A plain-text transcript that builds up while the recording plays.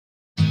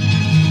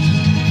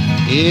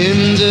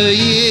In the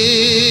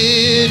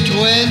year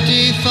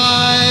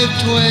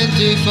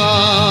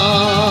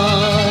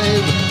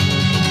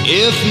 2525,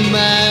 if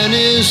man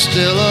is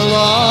still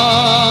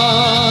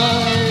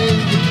alive,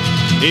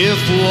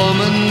 if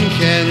woman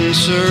can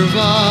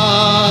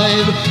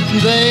survive,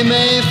 they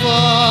may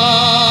find.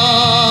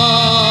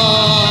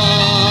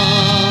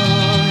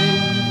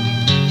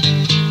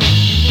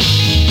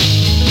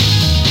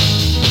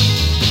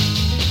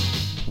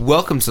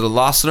 Welcome to the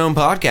Lost and Known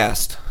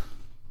podcast.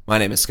 My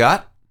name is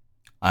Scott.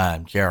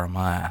 I'm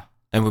Jeremiah.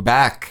 And we're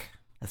back.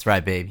 That's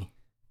right, baby.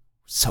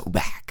 So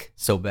back.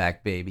 So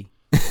back, baby.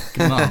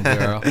 Come on,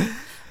 girl.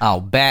 Oh,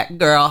 back,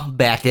 girl.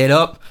 Back it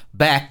up.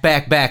 Back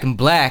in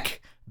black.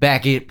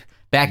 Back it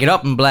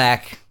up in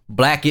black.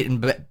 Black it in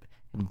black.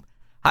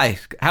 Hi,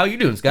 how are you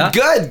doing, Scott?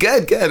 Good.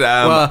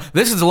 Well,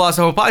 this is the Lost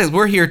and Known podcast.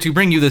 We're here to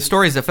bring you the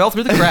stories that fell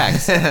through the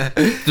cracks.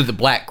 Through the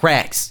black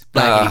cracks.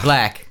 Blackity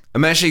black.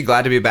 I'm actually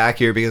glad to be back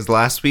here because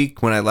last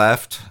week when I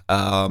left,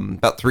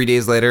 about 3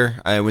 days later,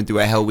 I went through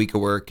a hell week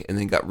of work and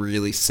then got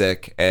really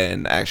sick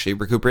and actually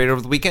recuperated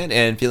over the weekend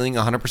and feeling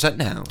 100%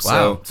 now.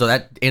 Wow. So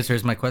that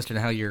answers my question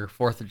how your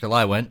 4th of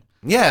July went.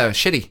 Yeah,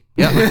 shitty.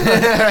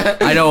 Yeah.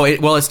 I know.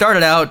 It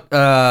started out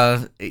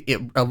a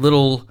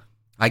little,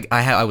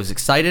 I was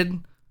excited.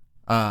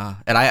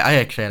 And I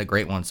actually had a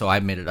great one, so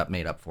I made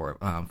up for it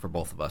for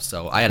both of us.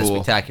 So I had a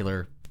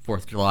spectacular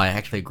 4th of July,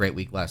 actually a great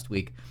week last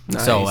week.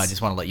 Nice. So I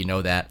just want to let you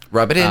know that.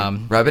 Rub it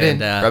in. Rub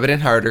it in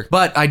harder.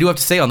 But I do have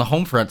to say, on the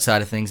home front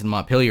side of things in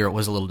Montpelier, it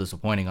was a little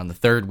disappointing. On the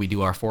 3rd, we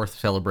do our 4th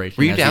celebration.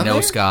 Were you down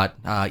there? Scott.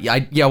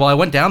 Well, I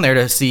went down there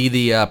to see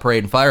the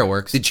parade and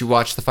fireworks. Did you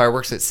watch the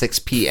fireworks at 6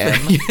 p.m.?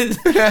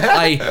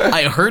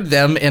 I heard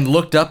them and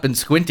looked up and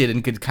squinted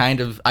and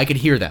I could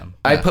hear them.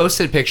 I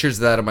posted pictures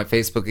of that on my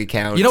Facebook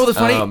account. You know what's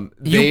funny?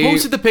 You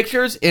posted the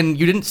pictures and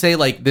you didn't say,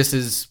 like, this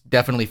is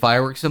definitely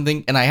fireworks or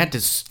something, and I had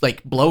to,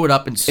 like, blow it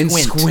up and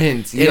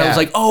squint. Yeah. And I was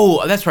like,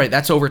 oh, that's right.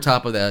 That's over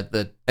top of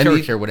the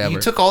church or whatever.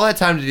 You took all that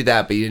time to do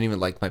that, but you didn't even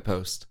like my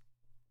post.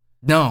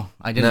 No,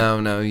 I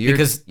didn't. No, you're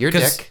a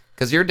dick.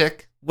 Because you're a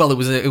dick. Well,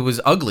 it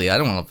was ugly. I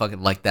don't want to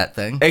fucking like that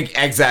thing.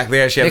 Exactly.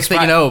 Actually, next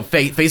thing you know,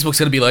 Facebook's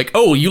gonna be like,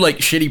 "Oh, you like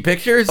shitty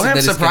pictures?" Oh,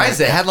 I'm surprised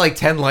it had like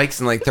 10 likes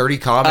and like 30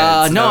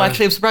 comments. No,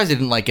 actually, I'm surprised I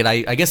didn't like it.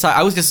 I guess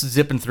I was just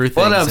zipping through things.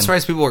 Well, no, I'm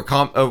surprised people were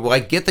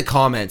get the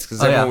comments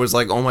because everyone was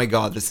like, "Oh my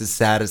god, this is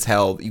sad as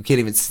hell. You can't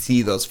even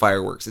see those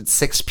fireworks. It's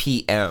 6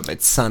 p.m.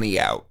 It's sunny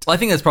out." Well, I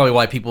think that's probably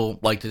why people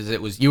liked it.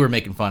 It was you were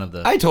making fun of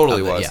the. I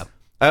totally was. Yeah.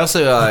 I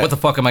also what the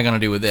fuck am I gonna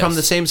do with this? From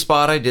the same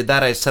spot I did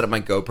that, I set up my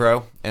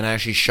GoPro and I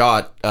actually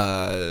shot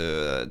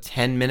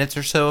 10 minutes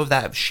or so of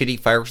that shitty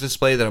fireworks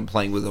display that I'm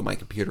playing with on my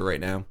computer right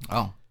now.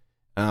 Oh.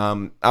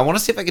 I want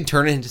to see if I can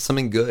turn it into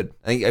something good.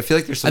 I feel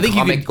like there's some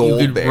comic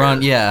gold you could there.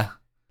 Run, yeah.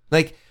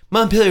 Like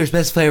Montpelier's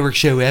best fireworks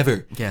show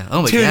ever. Yeah.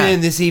 Oh my god. Tune in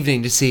this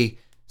evening to see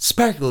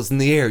sparkles in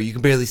the air you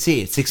can barely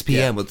see at 6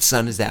 p.m. when the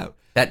sun is out.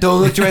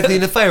 Don't look directly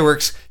into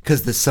fireworks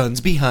because the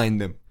sun's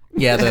behind them.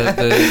 Yeah,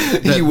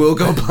 the you will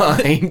go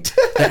blind.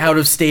 The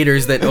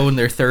out-of-staters that own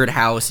their third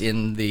house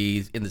in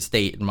the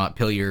state in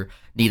Montpelier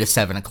need a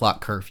 7:00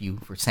 curfew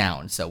for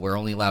sound, so we're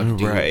only allowed to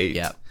do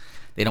yeah.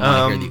 They don't want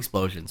to hear the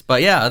explosions,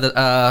 but yeah,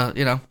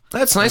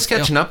 that's nice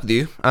catching up with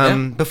you.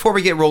 Before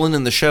we get rolling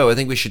in the show, I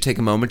think we should take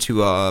a moment to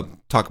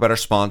talk about our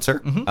sponsor.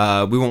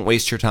 Mm-hmm. We won't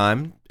waste your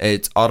time.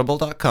 It's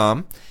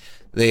Audible.com.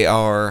 They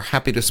are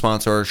happy to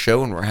sponsor our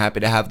show, and we're happy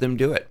to have them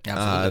do it.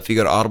 If you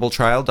go to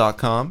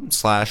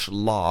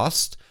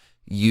audibletrial.com/lost,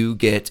 you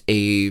get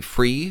a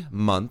free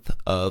month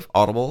of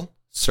Audible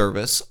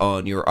service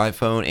on your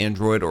iPhone,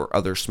 Android, or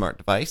other smart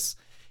device.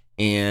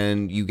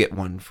 And you get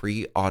one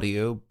free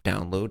audio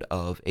download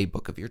of a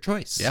book of your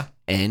choice. Yeah.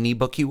 Any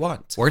book you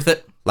want. Worth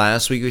it.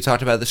 Last week we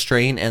talked about The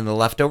Strain and The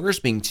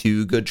Leftovers being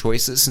two good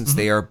choices since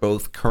they are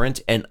both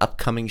current and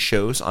upcoming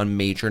shows on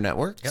major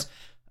networks.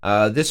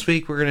 Yep. This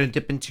week we're going to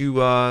dip into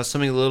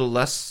something a little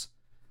less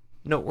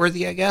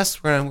noteworthy, I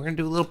guess. We're gonna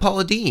do a little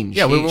Paula Deen.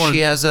 Yeah,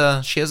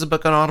 she has a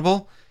book on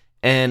Audible.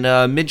 And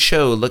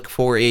mid-show, look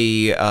for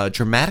a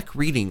dramatic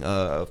reading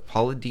of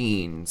Paula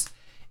Deen's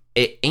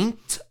 "It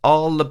Ain't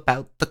All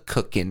About the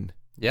Cooking."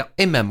 Yep.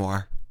 A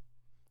memoir.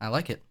 I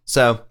like it.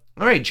 So,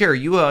 all right,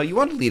 Jerry, you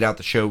want to lead out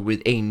the show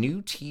with a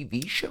new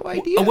TV show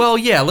idea? Well,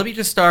 yeah. Let me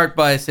just start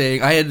by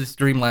saying I had this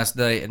dream last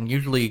night, and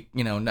usually,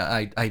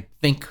 I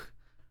think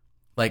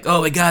like,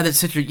 oh my god, that's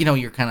such a,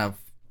 you're kind of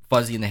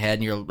fuzzy in the head,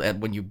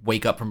 and when you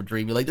wake up from a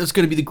dream, you're like, that's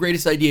going to be the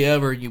greatest idea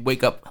ever, and you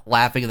wake up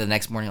laughing, and the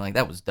next morning you're like,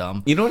 that was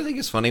dumb. You know what I think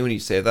is funny when you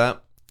say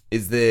that?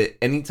 Is that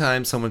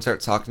anytime someone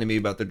starts talking to me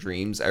about their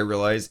dreams, I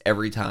realize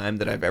every time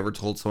that I've ever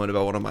told someone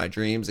about one of my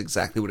dreams,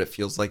 exactly what it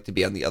feels like to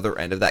be on the other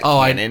end of that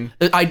canon.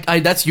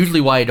 I that's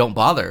usually why I don't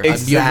bother.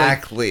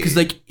 Exactly.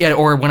 Because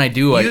or when I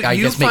do, I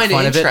just make fun of it. You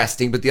find it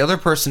interesting, but the other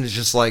person is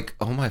just like,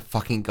 oh my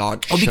fucking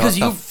god, shut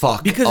the fuck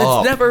up. Because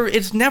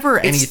it's never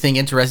anything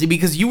interesting,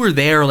 because you were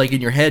there, like,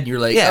 in your head, and you're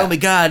like, oh my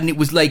god, and it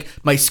was like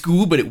my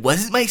school, but it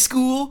wasn't my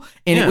school,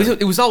 and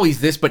it was always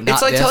this, but not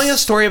this. It's like telling a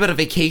story about a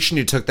vacation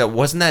you took that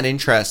wasn't that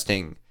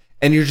interesting.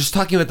 And you're just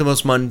talking about the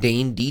most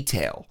mundane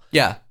detail.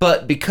 Yeah.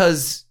 But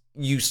because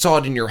you saw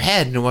it in your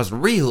head and it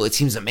wasn't real, it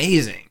seems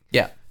amazing.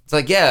 Yeah. It's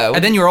like, yeah.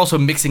 And then you're also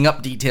mixing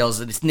up details.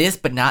 It's this,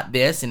 but not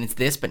this, and it's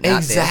this, but not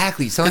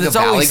exactly. this. Exactly. Because it's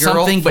always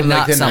something, but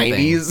not the something.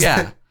 90s.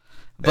 Yeah.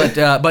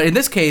 But in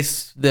this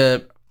case,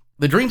 the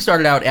dream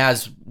started out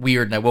as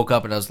weird, and I woke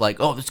up and I was like,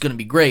 oh, this is going to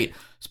be great.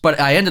 But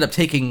I ended up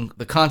taking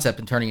the concept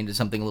and turning it into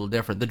something a little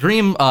different. The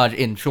dream,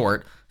 in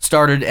short,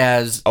 started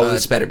as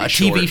this better be a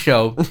TV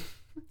show.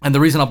 And the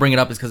reason I'll bring it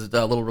up is because it's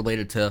a little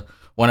related to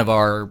one of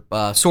our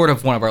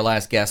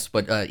last guests,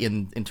 but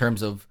in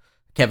terms of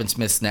Kevin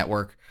Smith's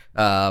network.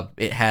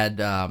 It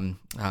had I'm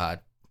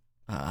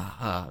counting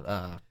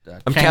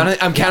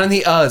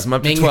the us. I'm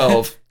up to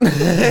 12.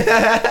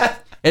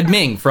 Ed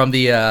Ming from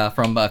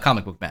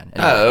Comic Book Man.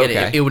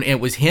 Okay. It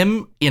was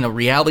him in a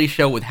reality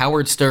show with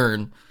Howard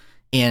Stern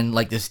in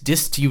like this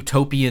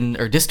dystopian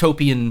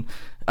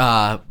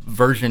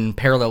version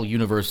parallel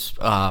universe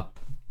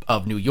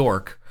of New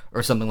York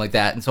or something like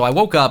that. And so I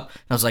woke up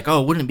and I was like,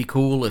 oh, wouldn't it be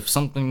cool if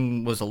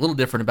something was a little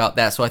different about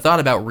that? So I thought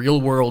about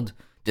real world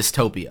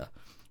dystopia,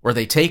 where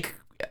they take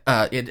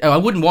I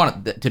wouldn't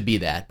want it to be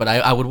that, but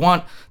I would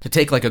want to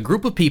take like a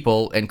group of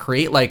people and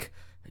create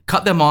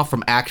cut them off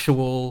from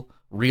actual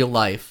real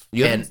life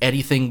and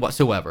anything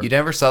whatsoever. You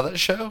never saw that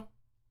show?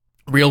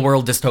 Real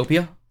world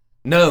dystopia?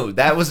 No,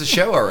 that was a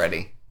show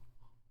already.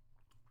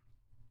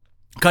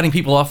 Cutting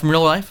people off from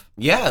real life?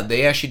 Yeah,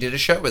 they actually did a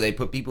show where they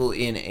put people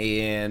in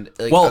a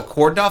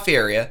cordoned off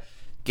area,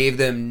 gave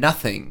them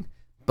nothing,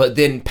 but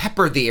then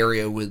peppered the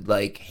area with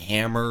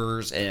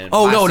hammers and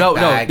no.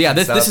 bags. Yeah, and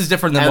this stuff. is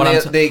different than and what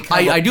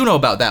I do know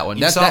about that one.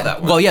 You saw that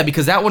one. Well, yeah,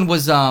 because that one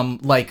was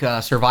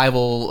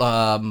survival.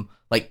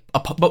 But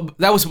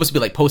that was supposed to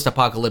be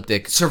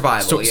post-apocalyptic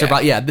survival.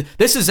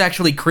 This is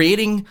actually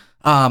creating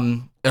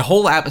a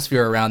whole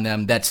atmosphere around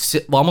them that's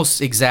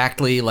almost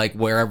exactly like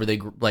wherever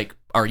they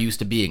are used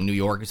to being, New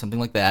York or something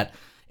like that,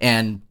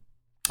 and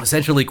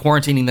essentially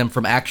quarantining them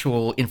from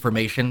actual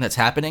information that's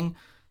happening.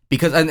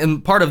 Because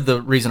and part of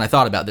the reason I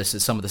thought about this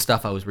is some of the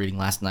stuff I was reading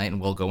last night,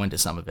 and we'll go into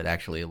some of it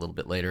actually a little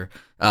bit later.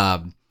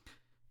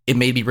 It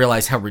made me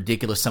realize how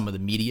ridiculous some of the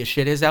media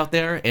shit is out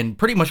there, and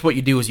pretty much what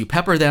you do is you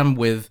pepper them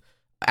with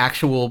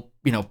actual,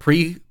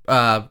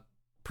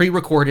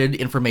 pre-recorded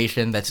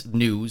information that's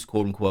news,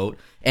 quote unquote,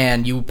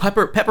 and you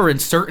pepper in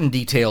certain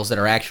details that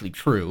are actually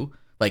true,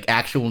 like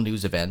actual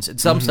news events, and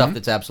some stuff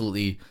that's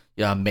absolutely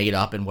made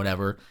up and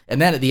whatever.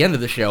 And then at the end of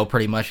the show,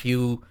 pretty much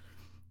you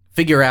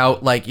figure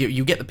out,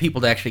 you get the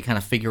people to actually kind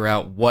of figure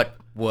out what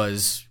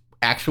was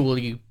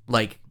actually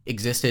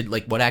existed,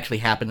 what actually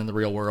happened in the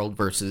real world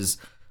versus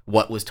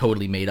what was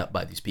totally made up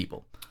by these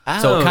people.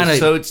 So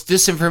it's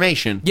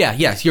disinformation. Yeah,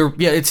 yes,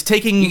 it's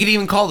taking. You could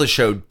even call the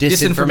show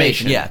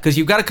disinformation. Yeah, because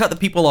you've got to cut the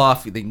people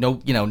off. No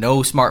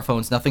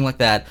smartphones, nothing like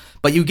that.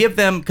 But you give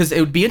them, because it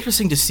would be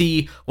interesting to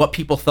see what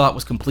people thought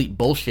was complete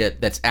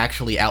bullshit that's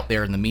actually out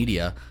there in the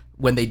media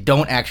when they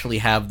don't actually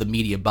have the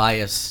media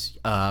bias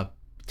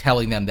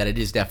telling them that it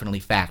is definitely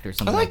fact or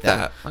something like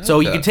that.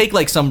 You can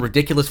take some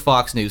ridiculous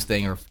Fox News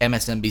thing or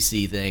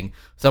MSNBC thing,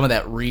 some of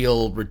that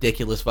real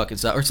ridiculous fucking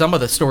stuff, or some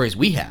of the stories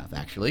we have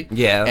actually.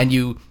 Yeah, and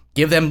you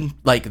give them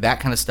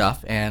that kind of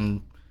stuff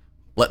and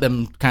let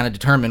them kind of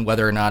determine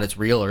whether or not it's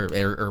real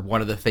or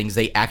one of the things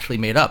they actually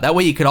made up. That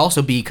way you could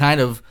also be you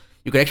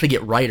could actually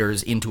get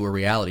writers into a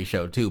reality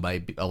show too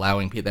by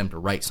allowing them to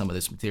write some of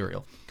this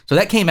material. So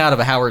that came out of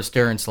a Howard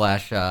Stern /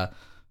 So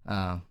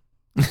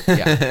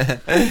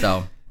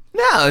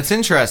no, it's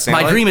interesting.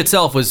 My dream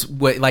itself was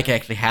I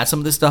actually had some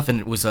of this stuff, and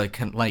it was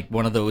like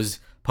one of those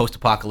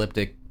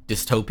post-apocalyptic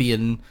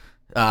dystopian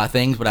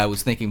things, but I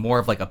was thinking more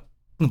of a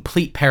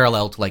complete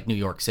parallel to New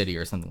York City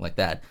or something like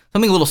that.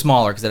 Something a little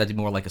smaller because that'd be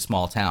more like a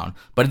small town.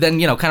 But then,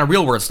 kind of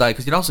real world style,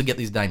 because you'd also get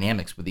these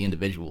dynamics with the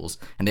individuals,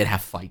 and they'd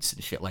have fights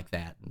and shit like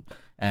that.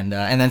 And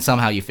then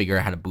somehow you figure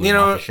out how to boot them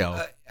off the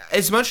show.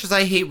 As much as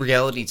I hate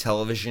reality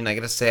television, I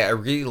gotta say I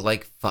really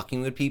like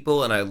fucking with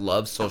people, and I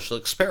love social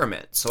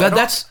experiments. So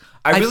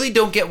I really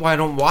don't get why I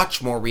don't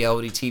watch more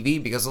reality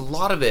TV, because a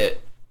lot of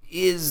it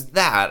is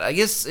that. I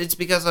guess it's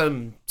because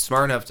I'm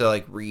smart enough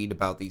to read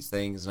about these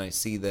things, and I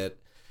see that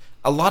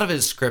a lot of it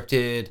is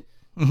scripted,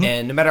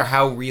 and no matter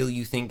how real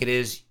you think it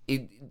is,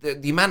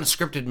 the amount of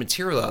scripted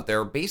material out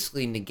there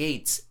basically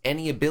negates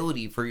any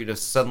ability for you to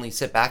suddenly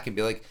sit back and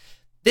be like,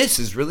 this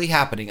is really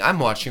happening. I'm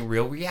watching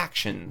real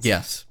reactions.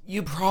 Yes.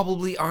 You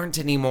probably aren't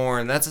anymore,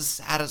 and that's the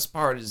saddest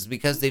part, is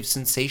because they've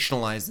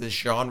sensationalized this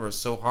genre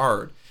so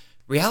hard.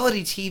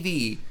 Reality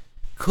TV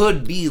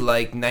could be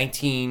like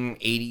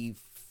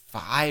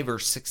 1985 or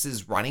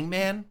 6's Running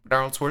Man with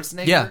Arnold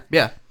Schwarzenegger.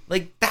 Yeah.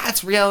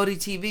 That's reality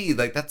TV.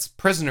 That's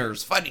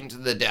prisoners fighting to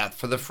the death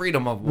for the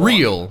freedom of one.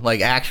 Real,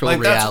 actual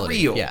reality. That's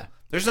real. Yeah.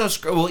 There's no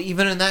script. Well,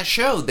 even in that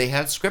show, they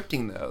had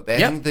scripting, though. I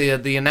think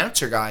the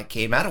announcer guy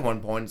came out at one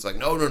point. It's like,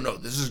 no,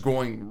 this is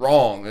going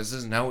wrong. This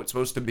isn't how it's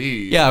supposed to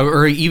be. Yeah,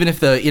 or even if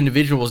the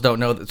individuals don't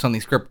know that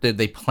something's scripted,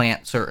 they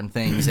plant certain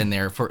things in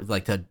there for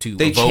like to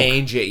they evoke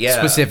change it. Yeah,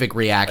 specific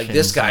reactions. Like,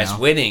 this guy's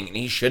winning and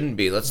he shouldn't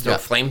be. Let's throw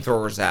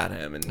flamethrowers at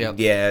him. And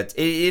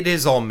it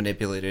is all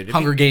manipulated.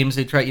 Hunger Games,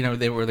 they try.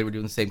 They were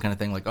doing the same kind of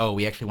thing. Like, oh,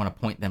 we actually want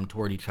to point them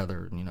toward each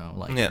other.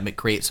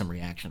 Create some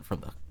reaction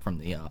from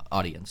the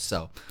audience.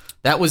 So.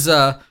 That was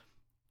my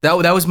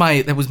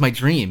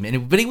dream,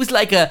 but it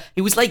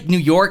was like New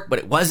York, but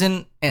it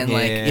wasn't, and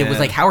it was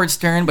like Howard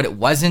Stern, but it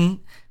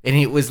wasn't, and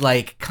it was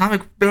like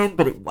comic book,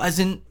 but it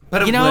wasn't,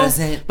 but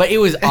it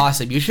was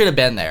awesome. You should have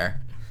been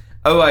there.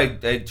 Oh,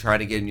 I try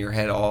to get in your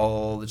head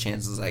all the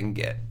chances I can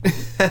get.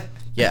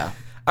 Yeah.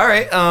 All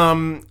right.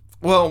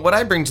 Well, what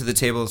I bring to the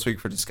table this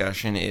week for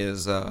discussion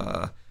is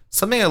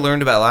something I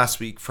learned about last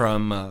week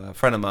from a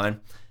friend of mine.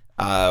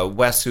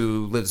 Wes,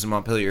 who lives in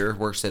Montpelier,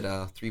 works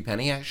at Three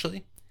Penny,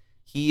 actually.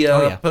 He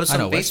posted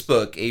on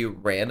Facebook a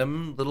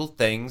random little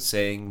thing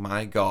saying,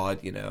 my God,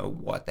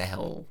 what the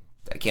hell?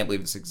 I can't believe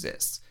this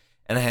exists.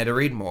 And I had to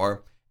read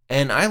more.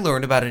 And I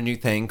learned about a new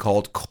thing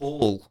called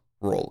coal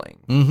rolling.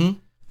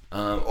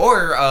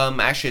 Mm-hmm.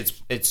 Actually,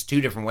 it's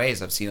two different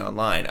ways I've seen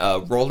online.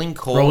 Rolling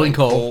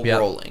coal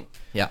rolling.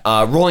 Yeah.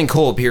 Rolling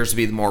coal appears to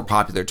be the more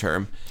popular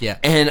term. Yeah.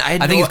 And I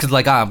think it's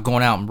because I'm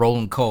going out and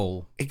rolling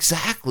coal.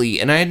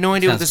 Exactly. And I had no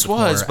idea what this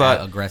was,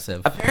 but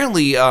aggressive.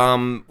 Apparently,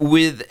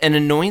 with an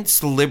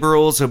annoyance,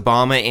 liberals,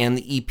 Obama, and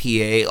the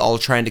EPA all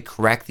trying to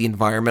correct the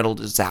environmental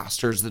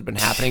disasters that have been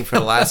happening for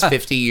the last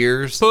 50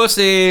 years.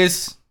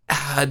 Pussies.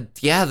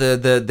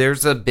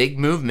 There's a big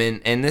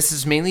movement, and this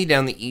is mainly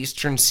down the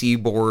eastern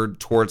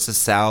seaboard towards the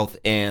south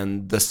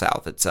and the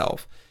south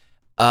itself.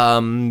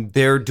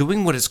 They're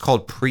doing what is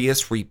called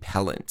Prius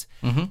repellent.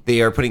 Mm-hmm.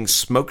 They are putting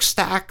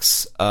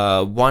smokestacks,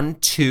 1,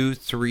 2,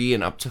 3,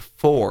 and up to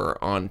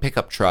 4 on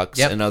pickup trucks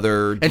and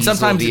other diesel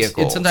vehicles.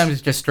 And sometimes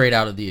it's just straight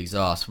out of the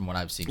exhaust, from what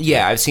I've seen.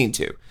 Yeah, I've seen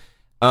too.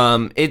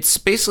 It's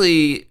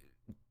basically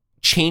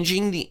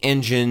changing the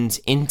engine's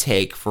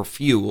intake for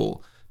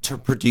fuel to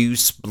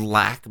produce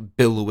black,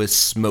 billowous,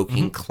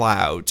 smoking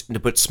clouds, and to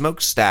put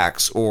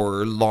smokestacks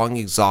or long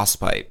exhaust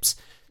pipes.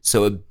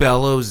 So it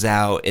bellows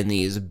out in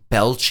these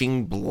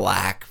belching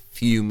black,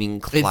 fuming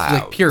clouds.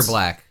 It's like pure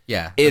black,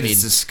 yeah.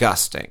 It's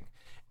disgusting.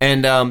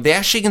 And they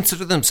actually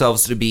consider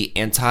themselves to be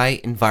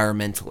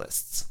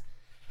anti-environmentalists.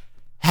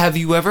 Have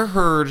you ever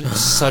heard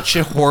such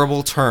a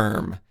horrible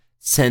term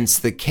since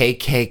the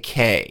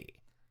KKK?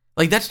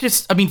 Like, that's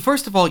just,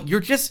 first of all,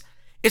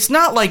 it's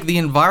not like the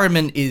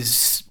environment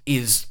is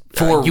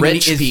for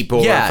rich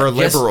people or for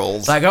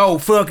liberals. Like, oh,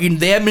 fucking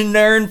them in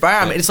their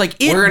environment. It's like,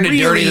 we're going to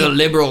dirty the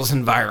liberals'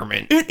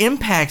 environment. It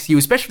impacts you,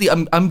 especially,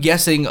 I'm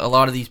guessing a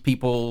lot of these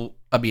people,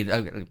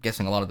 I'm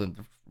guessing a lot of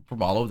them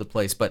from all over the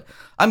place, but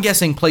I'm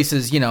guessing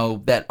places,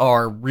 that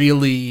are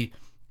really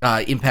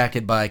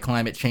impacted by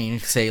climate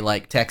change, say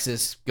like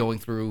Texas going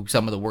through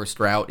some of the worst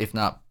drought, if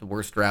not the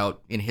worst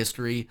drought in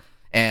history,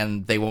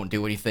 and they won't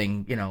do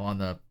anything, on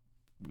the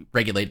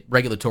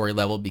regulatory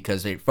level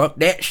because they fuck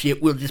that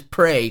shit, we'll just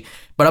pray.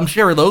 But I'm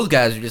sure those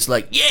guys are just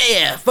like,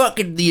 yeah,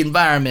 fucking the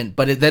environment.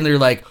 But then they're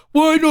like,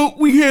 why don't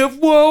we have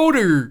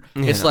water?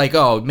 Yeah. It's like,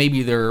 oh,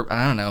 maybe they're,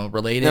 I don't know,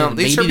 related. No,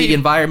 maybe the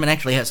environment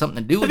actually has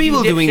something to do with it. The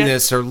people doing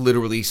this are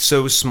literally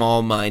so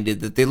small-minded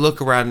that they look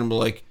around and be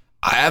like,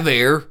 I have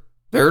air.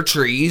 There are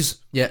trees.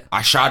 Yeah.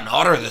 I shot an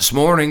otter this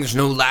morning. There's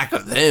no lack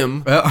of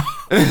them. Well.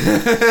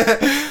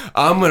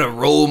 I'm going to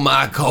roll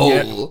my coal.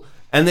 Yeah.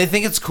 And they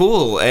think it's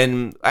cool.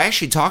 And I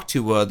actually talked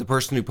to the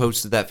person who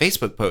posted that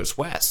Facebook post,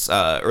 Wes,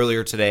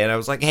 earlier today. And I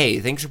was like, hey,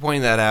 thanks for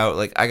pointing that out.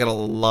 Like, I got a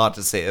lot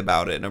to say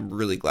about it. And I'm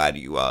really glad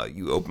you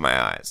opened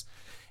my eyes.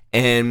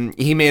 And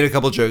he made a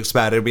couple jokes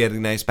about it. We had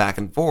a nice back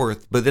and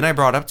forth. But then I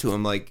brought up to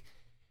him, like,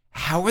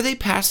 how are they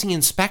passing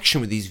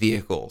inspection with these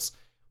vehicles?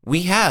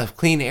 We have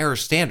clean air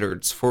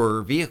standards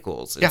for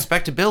vehicles. Yeah.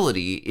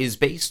 Inspectability is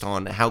based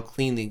on how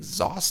clean the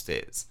exhaust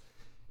is.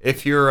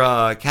 If your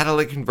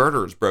catalytic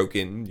converter is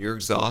broken, your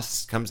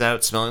exhaust comes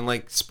out smelling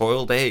like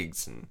spoiled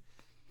eggs and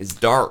is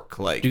dark.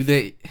 Like, do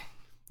they?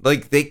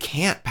 Like, they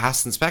can't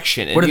pass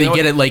inspection. And what do they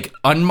get it like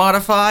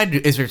unmodified?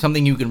 Is there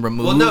something you can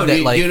remove? Well, no.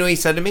 You know what he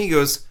said to me? He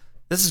goes,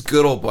 "This is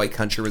good old boy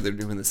country where they're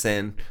doing this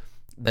in."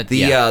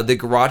 The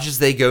garages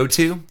they go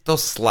to, they'll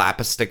slap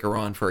a sticker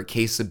on for a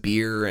case of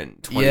beer and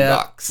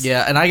 $20.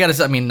 Yeah, and I gotta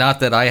say,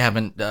 not that I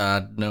haven't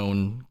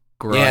known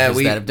garages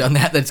that have done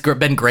that. That's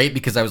been great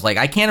because I was like,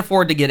 I can't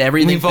afford to get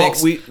everything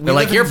fixed. They're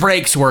like, your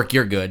brakes work,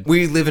 you're good.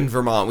 We live in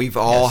Vermont. We've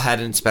all had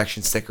an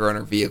inspection sticker on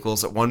our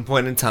vehicles at one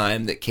point in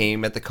time that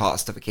came at the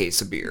cost of a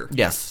case of beer.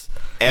 Yes.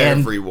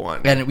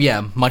 Everyone.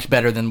 And much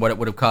better than what it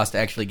would have cost to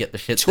actually get the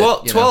shit.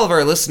 12 of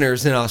our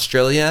listeners in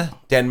Australia,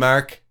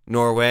 Denmark,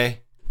 Norway,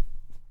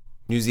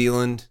 New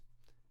Zealand,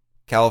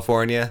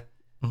 California.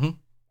 Mm-hmm.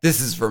 This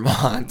is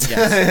Vermont.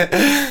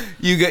 Yes.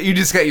 You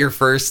just got your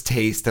first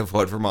taste of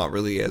what Vermont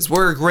really is.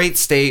 We're a great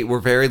state. We're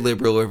very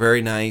liberal. We're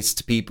very nice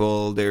to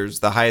people.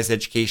 There's the highest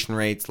education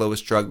rates,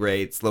 lowest drug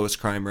rates, lowest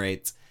crime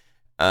rates.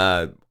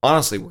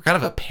 honestly, we're kind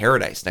of a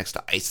paradise next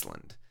to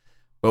Iceland.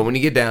 But when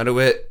you get down to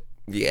it,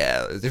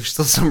 yeah, there's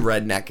still some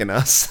redneck in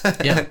us.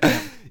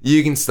 Yeah.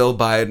 You can still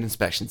buy an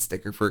inspection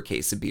sticker for a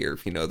case of beer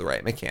if you know the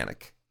right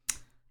mechanic.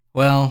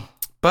 Well,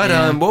 but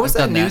yeah, what was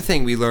I've that done new that.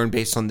 thing we learned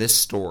based on this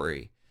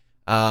story?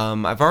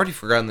 I've already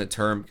forgotten the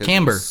term because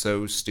Camber. it's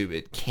so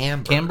stupid.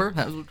 Camber. Camber?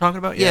 That was what we're talking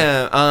about?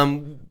 Yeah.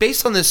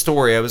 Based on this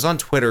story, I was on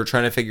Twitter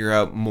trying to figure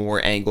out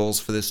more angles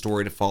for this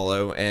story to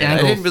follow, and I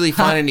Angles. didn't really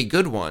find any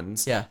good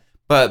ones. Yeah.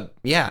 But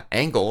yeah,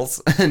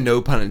 angles,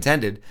 no pun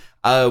intended.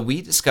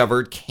 We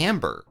discovered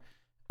camber.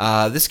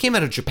 This came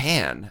out of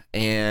Japan,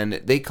 and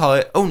they call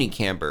it Oni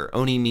camber.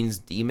 Oni means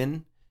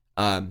demon.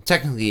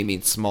 Technically, it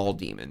means small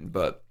demon,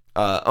 but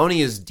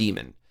Oni is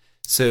demon.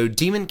 So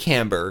demon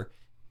camber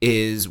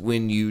is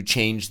when you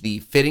change the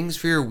fittings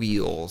for your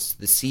wheels,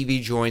 the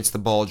CV joints, the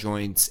ball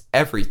joints,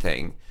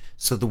 everything.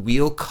 So the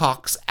wheel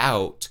cocks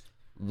out,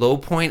 low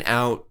point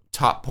out,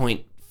 top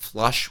point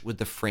flush with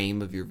the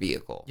frame of your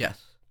vehicle.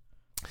 Yes.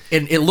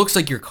 And it looks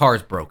like your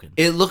car's broken.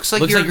 It looks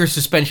like your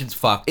suspension's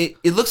fucked.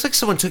 It looks like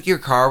someone took your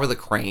car with a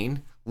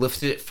crane,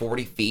 lifted it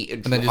 40 feet,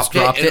 and then dropped just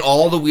dropped and it.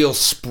 all the wheels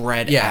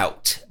spread Yeah.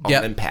 out on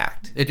Yep.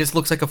 impact. It just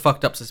looks like a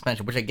fucked up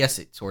suspension, which I guess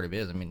it sort of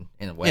is. I mean,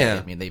 in a way. Yeah.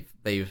 I mean,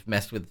 they've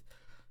messed with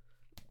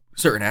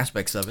certain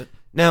aspects of it.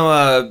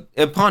 Now,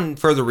 upon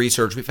further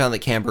research, we found that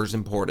camber is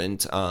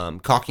important.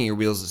 Cocking your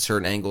wheels at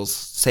certain angles,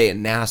 say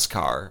in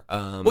NASCAR.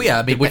 Well, yeah,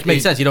 I mean, which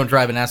makes sense. You don't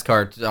drive a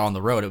NASCAR on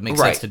the road. It makes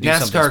sense to do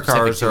something NASCAR specific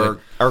cars to it.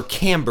 are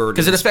cambered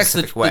Because in it a affects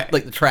specific way.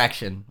 the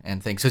traction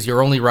and things. Because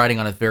you're only riding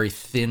on a very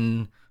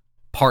thin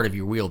part of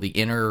your wheel, the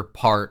inner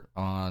part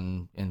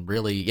and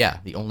really,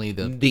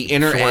 the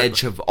inner short,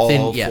 edge of all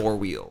thin- yeah. four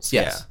wheels.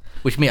 Yes. Yeah.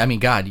 Which means, I mean,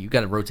 God, you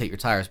got to rotate your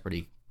tires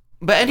pretty.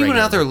 But anyone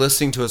out there regularly.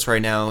 listening to us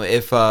right now,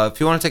 if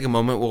you want to take a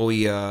moment while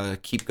we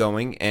keep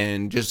going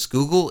and just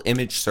Google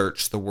image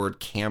search the word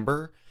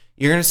camber,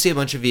 you're going to see a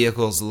bunch of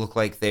vehicles that look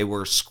like they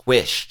were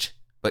squished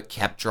but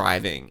kept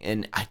driving.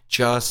 And I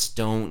just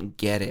don't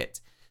get it.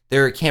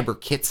 There are camber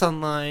kits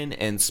online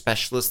and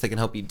specialists that can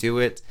help you do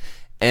it.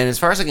 And as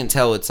far as I can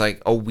tell, it's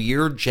like a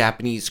weird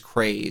Japanese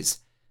craze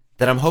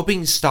that I'm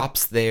hoping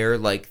stops there,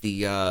 like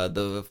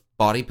the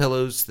body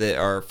pillows that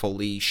are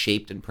fully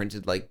shaped and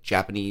printed like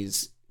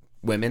Japanese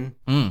women.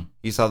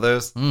 You saw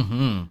those?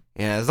 Mm-hmm.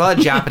 Yeah, there's a lot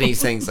of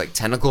Japanese things like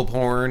tentacle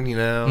porn, you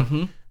know.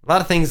 Mm-hmm. A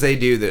lot of things they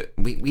do that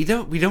we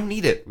don't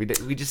need it.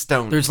 We just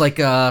don't. There's like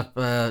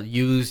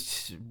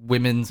used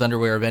women's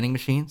underwear vending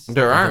machines.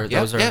 There are.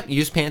 Those Yeah,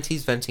 used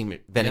panties vending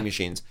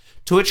machines.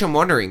 To which I'm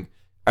wondering,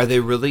 are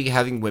they really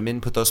having women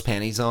put those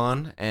panties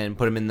on and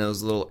put them in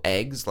those little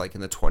eggs like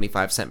in the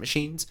 25-cent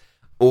machines?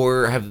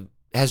 Or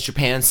has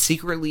Japan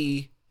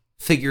secretly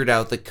figured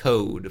out the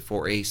code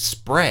for a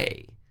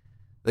spray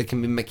that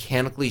can be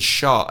mechanically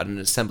shot on an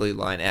assembly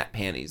line at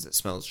panties that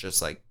smells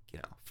just like,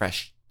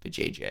 fresh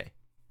vajayjay?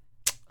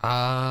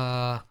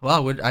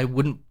 Well, I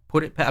wouldn't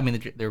put it. I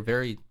mean, they're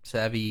very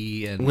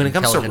savy and When it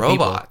comes to intelligent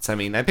people. robots, I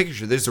mean, I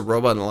picture there's a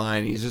robot on the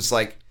line. He's just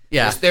like,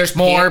 Yeah, there's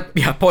more.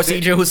 pan- Pussy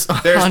juice.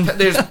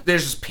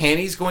 there's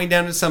panties going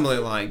down the assembly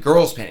line,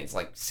 girls' panties,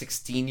 like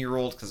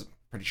 16-year-old, because I'm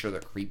pretty sure they're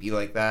creepy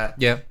like that.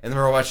 Yeah. And the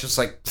robot's just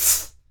like,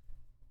 psst,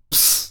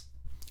 psst.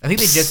 I think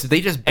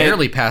they just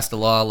barely passed a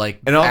law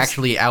like and also-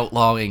 actually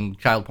outlawing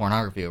child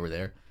pornography over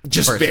there.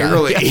 Just First time.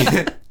 barely.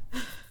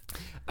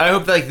 I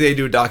hope like they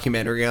do a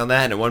documentary on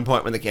that, and at one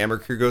point when the camera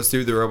crew goes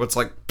through, the robot's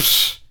like,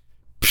 psh,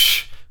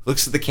 psh,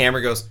 looks at the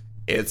camera, goes,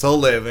 "It's a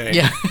living."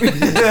 Yeah.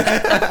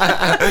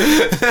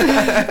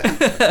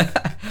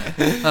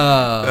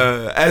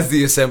 As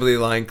the assembly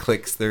line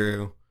clicks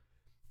through.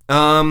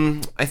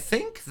 I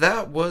think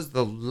that was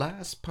the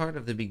last part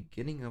of the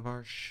beginning of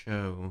our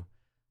show.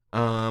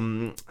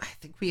 I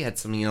think we had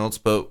something else,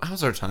 but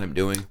how's our time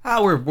doing?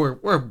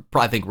 We're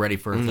I think ready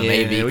for some AV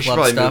we club should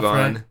probably stuff. move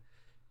on.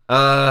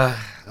 Right?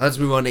 Let's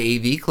move on to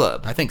AV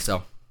Club. I think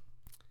so.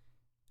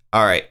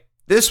 All right,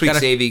 this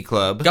week's Got AV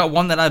Club. Got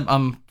one that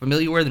I'm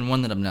familiar with and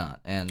one that I'm not.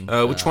 And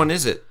Which one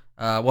is it?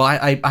 Well,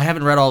 I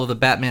haven't read all of the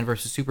Batman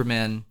versus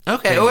Superman.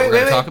 Okay, things oh, that wait, we're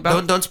gonna wait. talk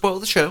about. Don't spoil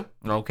the show.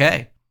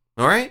 Okay.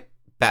 All right,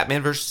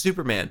 Batman versus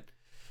Superman.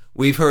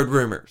 We've heard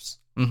rumors.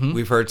 Mm-hmm.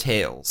 We've heard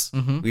tales.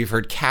 Mm-hmm. We've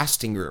heard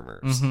casting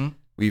rumors. Mm-hmm.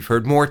 We've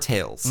heard more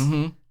tales.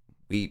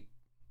 Mm-hmm.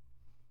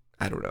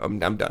 I don't know.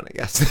 I'm done, I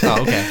guess.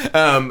 Oh, okay.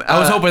 I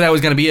was hoping that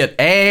was going to be it.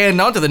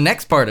 And on to the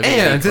next part of it.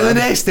 And to the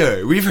next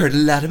story. We've heard a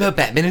lot about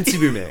Batman and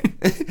Superman.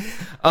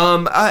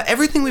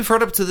 Everything we've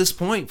heard up to this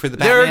point for the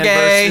They're Batman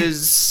gay.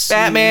 versus...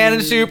 Batman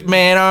and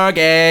Superman are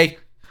gay.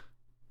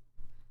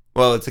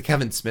 Well, it's a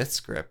Kevin Smith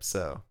script,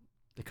 so...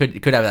 It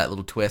could have that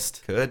little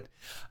twist. Could.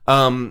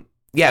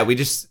 Yeah, we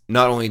just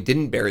not only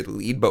didn't bury the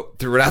lead, but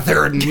threw it out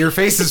there in your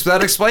faces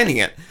without explaining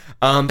it.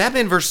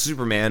 Batman vs.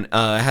 Superman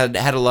had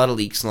a lot of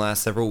leaks in the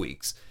last several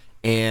weeks.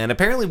 And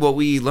apparently what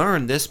we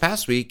learned this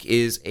past week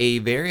is a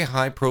very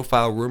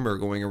high-profile rumor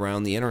going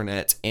around the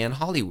internet and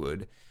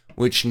Hollywood,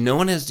 which no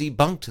one has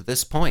debunked to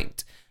this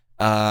point.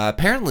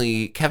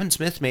 Apparently, Kevin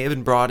Smith may have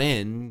been brought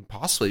in,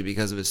 possibly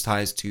because of his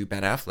ties to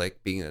Ben Affleck,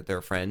 being that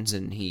they're friends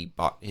and he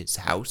bought his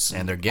house.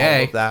 And they're gay.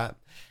 All of that.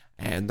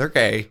 and they're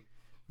gay.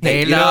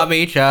 They love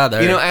each other.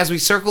 As we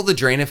circle the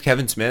drain of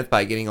Kevin Smith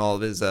by getting all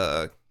of his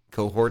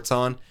cohorts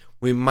on,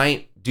 we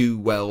might do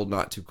well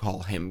not to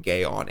call him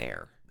gay on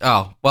air.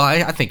 Oh, well,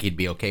 I think he'd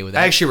be okay with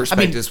that. I actually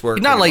respect his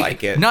work. Not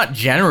like it. Not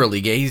generally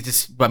gay. He's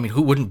just,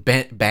 who wouldn't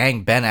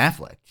bang Ben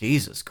Affleck?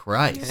 Jesus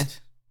Christ.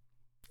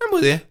 I'm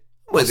with you.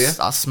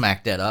 I'll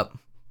smack that up.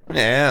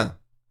 Yeah.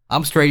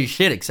 I'm straight as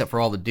shit except for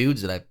all the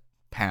dudes that I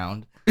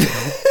pound.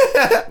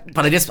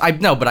 But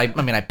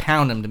I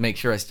pound them to make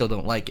sure I still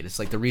don't like it. It's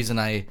like the reason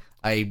I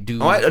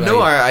do.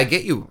 I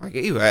get you.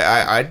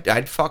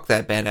 I'd fuck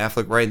that Ben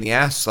Affleck right in the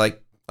ass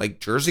like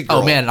Jersey Girl.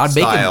 Oh man,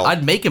 style.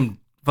 I'd make him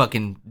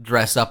fucking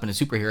dress up in a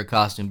superhero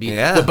costume.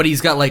 But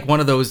he's got like one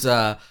of those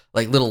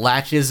like little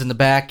latches in the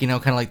back, kind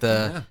of like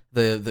the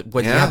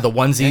when you have the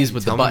onesies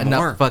with the button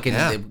up.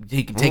 Fucking,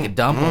 he can take a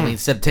dump. Only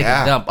instead of taking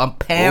a dump, I'm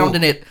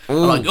pounding it.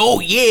 I'm like, oh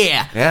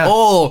yeah.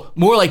 Oh,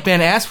 more like Ben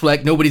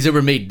Affleck. Nobody's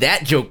ever made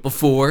that joke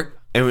before.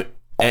 And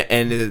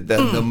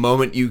the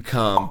moment you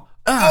come,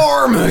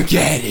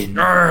 Armageddon.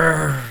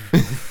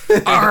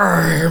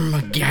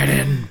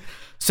 Armageddon.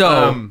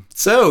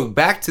 So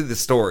back to the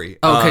story.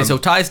 Okay, so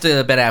ties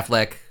to Ben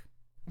Affleck.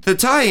 The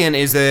tie-in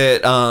is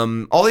that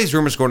all these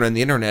rumors going on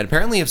the internet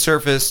apparently have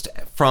surfaced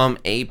from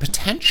a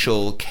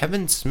potential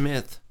Kevin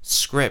Smith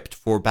script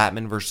for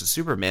Batman vs.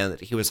 Superman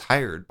that he was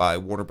hired by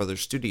Warner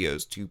Brothers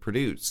Studios to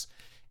produce,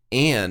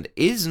 and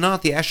is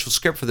not the actual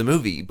script for the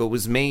movie, but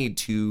was made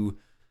to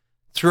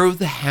throw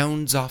the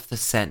hounds off the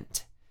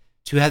scent,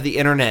 to have the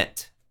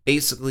internet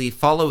basically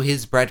follow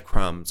his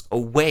breadcrumbs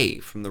away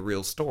from the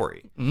real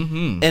story.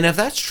 Mm-hmm. And if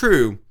that's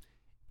true,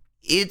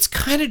 it's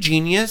kind of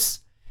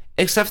genius,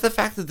 except for the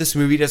fact that this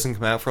movie doesn't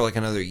come out for like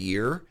another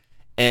year.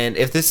 And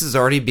if this is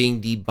already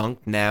being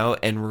debunked now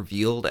and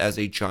revealed as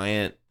a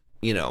giant,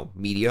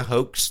 media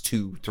hoax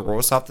to throw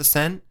us off the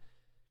scent,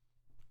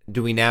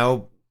 do we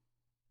now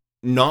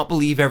not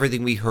believe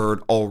everything we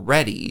heard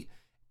already?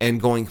 And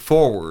going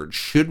forward,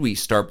 should we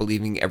start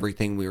believing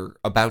everything we're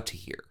about to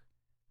hear?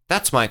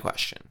 That's my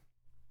question.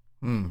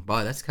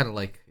 Boy, that's kind of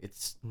like,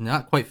 it's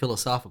not quite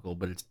philosophical,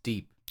 but it's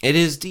deep. It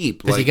is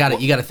deep. Because you got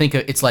to think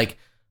of, it's like,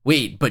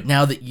 wait, but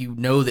now that you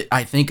know that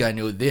I think I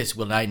know this,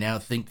 will I now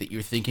think that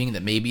you're thinking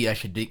that maybe I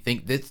should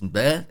think this and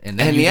that? And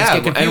then you just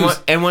get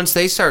confused. And once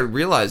they start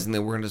realizing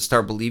that we're going to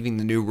start believing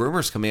the new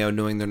rumors coming out,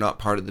 knowing they're not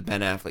part of the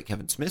Ben Affleck,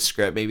 Kevin Smith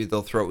script, maybe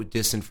they'll throw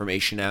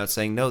disinformation out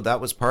saying, no,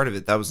 that was part of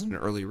it. That was an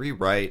early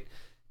rewrite.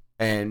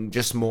 And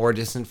just more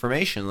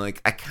disinformation.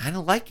 Like, I kind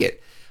of like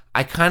it.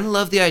 I kind of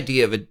love the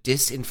idea of a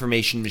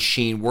disinformation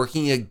machine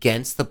working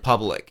against the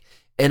public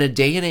in a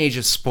day and age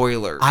of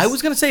spoilers. I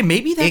was gonna say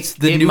maybe that's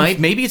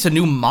maybe it's a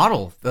new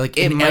model. Like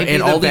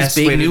and all these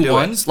big new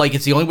ones. Like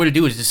it's the only way to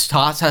do it is just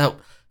toss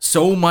out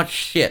so much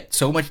shit,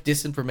 so much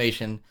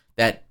disinformation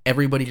that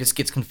everybody just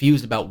gets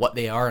confused about what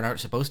they are and aren't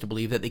supposed to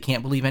believe, that they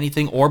can't believe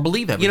anything or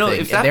believe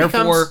everything.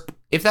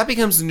 If that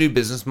becomes the new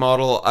business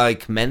model, I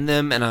commend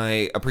them, and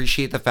I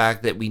appreciate the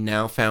fact that we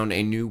now found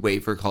a new way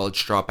for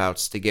college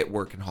dropouts to get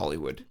work in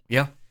Hollywood.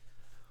 Yeah.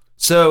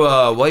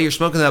 So while you're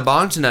smoking that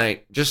bong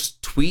tonight,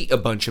 just tweet a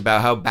bunch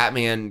about how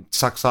Batman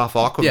sucks off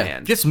Aquaman. Yeah,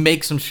 just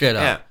make some shit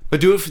up. Yeah,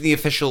 but do it for the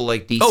official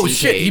DC Oh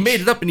shit, page. he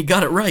made it up and he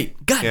got it right.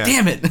 God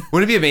damn it.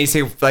 Wouldn't it be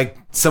amazing if like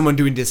someone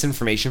doing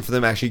disinformation for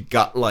them actually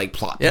got like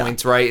plot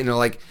points right, and they're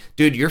like,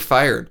 dude, you're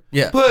fired.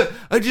 Yeah. But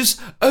I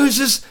was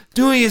just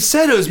doing a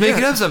set. I was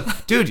making up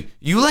stuff. Dude,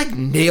 you like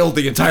nailed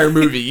the entire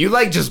movie. You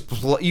like just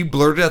you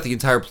blurted out the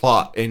entire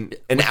plot in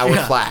an hour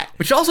flat.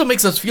 Which also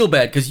makes us feel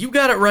bad because you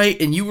got it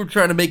right and you were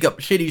trying to make up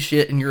shitty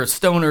shit and you're a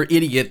stoner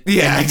idiot.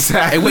 Yeah,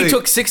 exactly. And we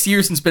took 6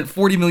 years and spent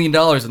 $40 million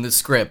in this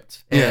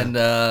script.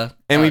 Yeah.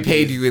 And we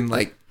paid you in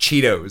like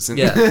Cheetos and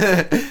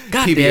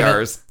God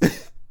PBRs. Damn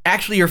it.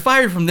 Actually, you're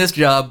fired from this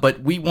job, but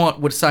we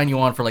would sign you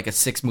on for like a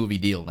 6-movie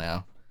deal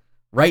now.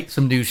 Write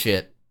some new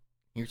shit.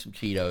 Here's some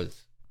Cheetos.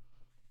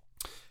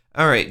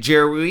 All right,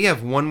 Jared, we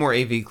have one more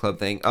AV Club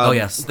thing.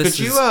 Yes. Could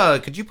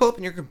you pull up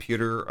in your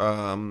computer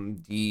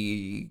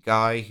the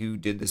guy who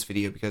did this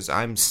video, because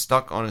I'm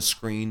stuck on a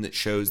screen that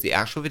shows the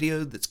actual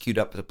video that's queued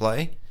up to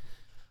play.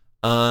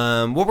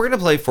 What we're going to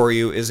play for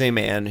you is a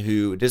man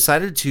who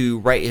decided to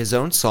write his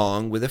own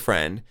song with a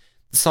friend.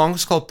 The song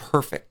is called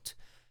Perfect.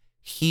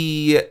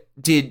 He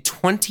did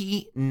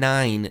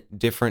 29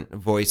 different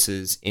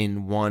voices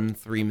in one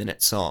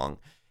 3-minute song.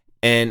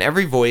 And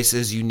every voice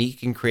is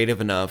unique and creative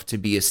enough to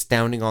be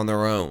astounding on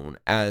their own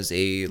as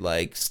a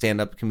like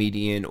stand-up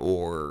comedian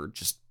or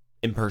just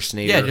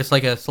impersonator. Yeah, just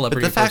like a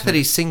celebrity. But the fact that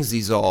he sings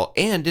these all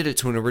and did it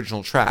to an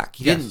original track.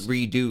 He didn't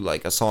redo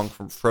like a song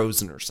from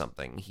Frozen or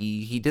something.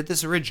 He did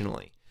this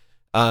originally.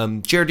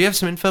 Jared, do you have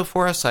some info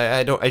for us?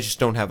 I just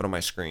don't have it on my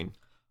screen.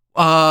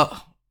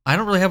 I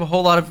don't really have a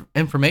whole lot of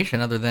information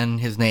other than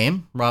his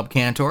name, Rob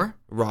Cantor.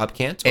 Rob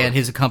Cantor. And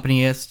his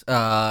accompanist,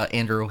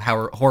 Andrew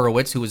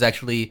Horowitz, who was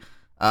actually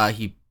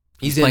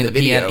he's playing the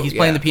piano. He's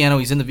playing the piano.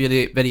 He's in the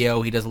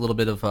video. He does a little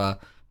bit of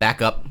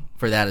backup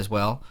for that as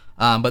well.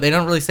 But they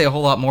don't really say a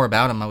whole lot more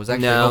about him. I was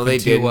actually No, they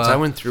to, didn't. I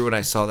went through and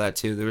I saw that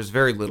too. There was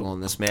very little on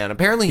this man.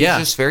 Apparently, he's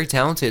just very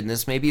talented, and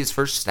this may be his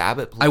first stab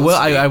at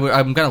publicity.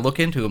 I'm going to look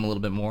into him a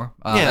little bit more.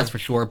 That's for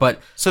sure.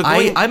 But so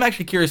I'm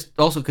actually curious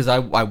also because I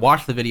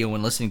watched the video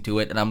when listening to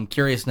it, and I'm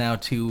curious now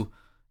too.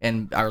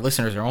 And our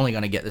listeners are only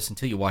going to get this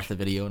until you watch the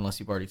video,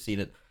 unless you've already seen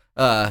it.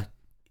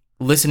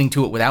 Listening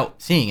to it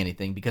without seeing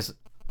anything, because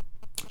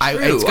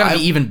it's going to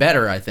be even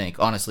better, I think,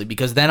 honestly,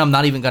 because then I'm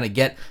not even going to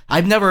get...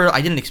 I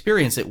didn't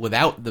experience it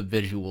without the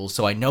visuals,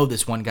 so I know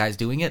this one guy's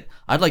doing it.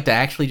 I'd like to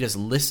actually just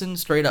listen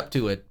straight up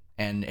to it.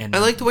 And I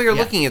like the way you're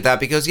looking at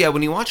that, because,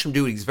 when you watch him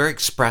do it, he's very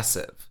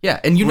expressive. Yeah,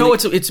 and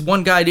it's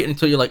one guy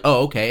until you're like,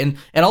 oh, okay. And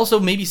also,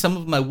 maybe some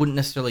of them I wouldn't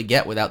necessarily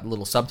get without the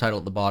little subtitle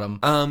at the bottom,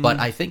 but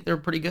I think they're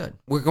pretty good.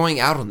 We're going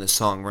out on this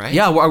song, right?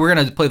 Yeah, we're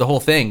going to play the whole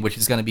thing, which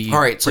is going to be all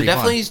right, so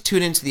definitely fun.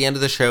 Tune into the end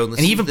of the show. And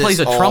he even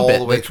plays a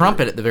trumpet. The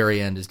trumpet at the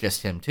very end is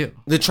just him, too.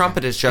 The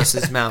trumpet is just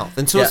his mouth.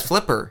 And so is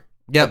Flipper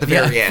at the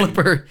very end.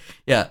 Flipper,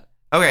 yeah.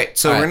 Okay,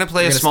 so we're going to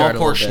play a small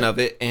portion of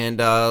it, and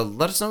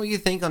let us know what you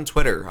think on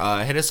Twitter.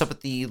 Hit us up at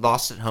The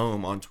Lost at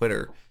Home on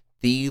Twitter.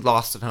 The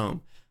Lost at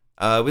Home.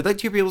 We'd like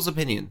to hear people's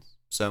opinions.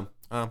 So,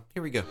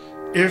 here we go.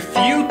 If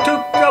you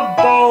took a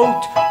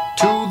boat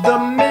to the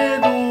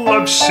middle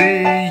of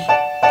sea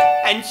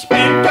and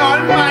spent all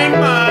my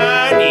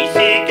money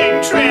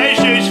seeking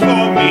treasures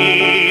for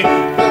me,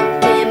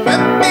 came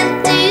up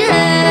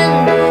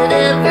empty-handed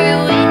every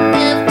week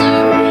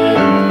after week.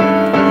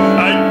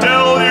 I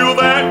tell you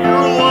that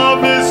your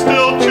love is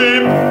still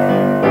cheap,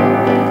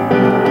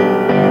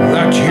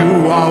 that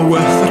you are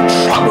worth the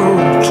trouble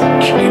to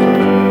keep.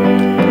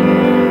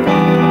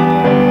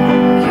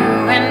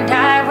 You and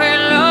I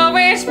will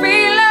always belong.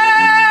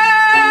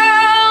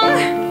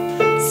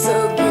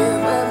 So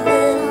give a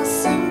little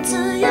sing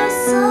to your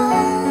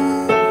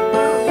song.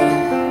 Oh,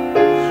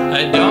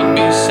 yeah. Don't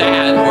be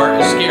sad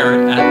or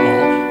scared at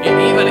all.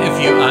 Even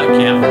if you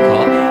can't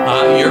recall,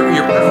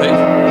 you're perfect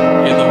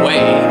in the way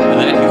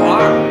that you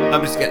are.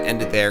 I'm just going to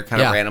end it there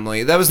kind of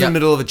randomly. That was in the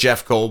middle of a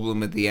Jeff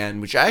Goldblum at the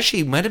end, which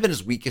actually might have been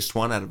his weakest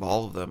one out of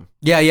all of them.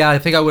 Yeah, I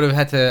think I would have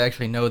had to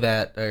actually know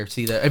that or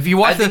see that. If you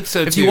watch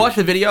you watch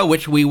the video,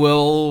 which we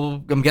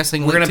will, I'm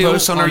guessing we're going to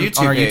post on our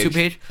YouTube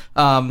page.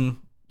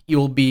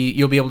 You'll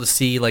be able to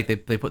see like they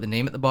put the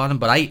name at the bottom,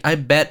 but I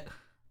bet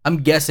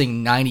I'm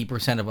guessing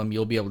 90% of them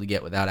you'll be able to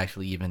get without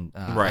actually even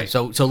right.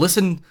 So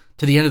listen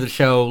to the end of the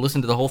show,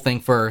 listen to the whole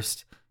thing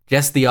first,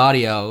 just the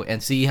audio,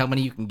 and see how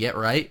many you can get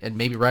right, and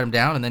maybe write them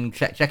down, and then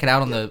check it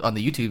out on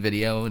the YouTube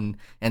video and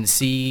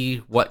see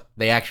what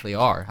they actually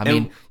are. I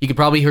mean, you could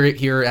probably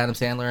hear Adam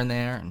Sandler in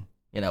there, and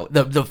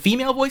the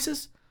female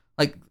voices,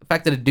 like the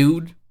fact that a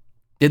dude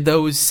did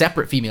those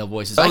separate female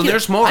voices.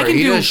 There's more. I can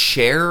do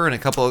Cher and a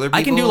couple other people.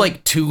 I can do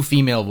like 2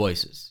 female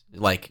voices,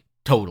 like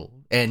total.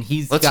 And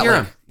Let's hear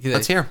him.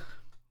 Let's hear him.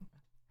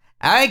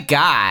 Oh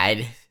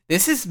God,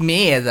 this is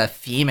me as a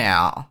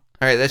female. All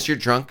right, that's your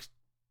drunk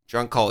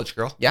college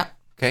girl. Yeah.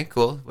 Okay,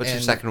 cool. What's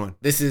your second one?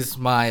 This is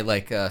my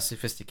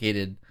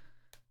sophisticated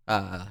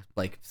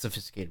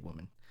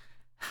woman.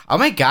 Oh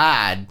my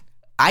God,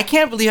 I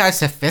can't believe how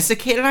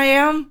sophisticated I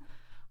am.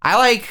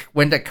 I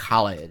went to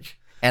college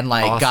and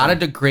awesome. Got a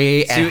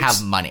degree and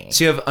have money.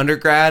 So you have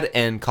undergrad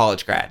and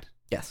college grad.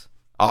 Yes.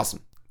 Awesome.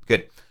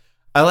 Good.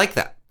 I like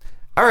that.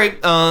 All right.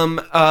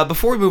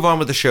 Before we move on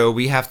with the show,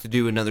 we have to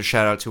do another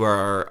shout out to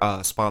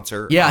our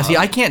sponsor. Yeah. See,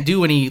 I can't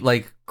do any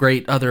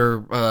great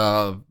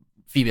other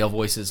female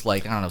voices I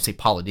don't know, say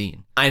Paula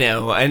Deen. I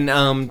know.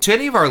 And to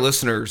any of our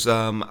listeners,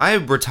 I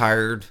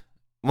retired.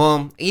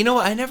 Well,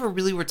 I never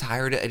really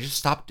retired. I just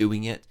stopped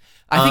doing it.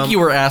 I think you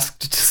were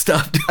asked to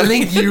stop doing it. I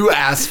think you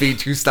asked me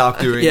to stop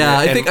doing it. Yeah,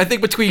 I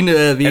think between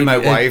me and my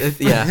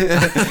wife.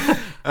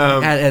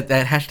 At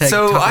hashtag.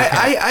 So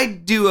I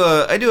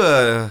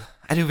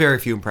do very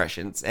few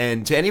impressions,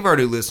 and to any of our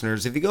new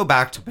listeners, if you go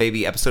back to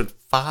maybe episode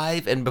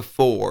 5 and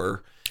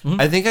before,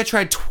 I think I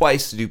tried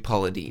twice to do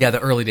Paula Deen. Yeah, the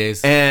early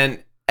days.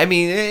 And I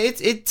mean,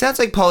 it sounds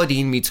like Paula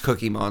Deen meets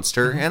Cookie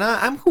Monster, and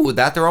I'm cool with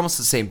that. They're almost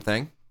the same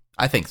thing.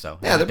 I think so.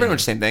 Yeah, they're pretty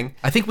much the same thing.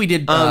 I think we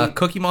did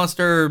Cookie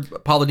Monster,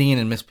 Paula Deen,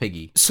 and Miss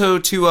Piggy. So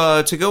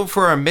to go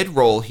for our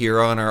mid-roll here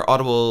on our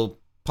Audible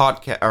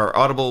podcast, our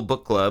Audible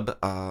book club,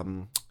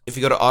 if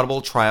you go to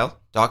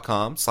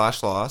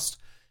audibletrial.com/lost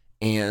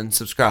and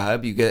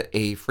subscribe, you get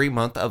a free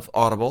month of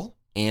Audible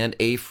and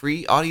a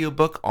free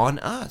audiobook on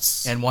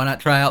us. And why not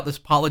try out this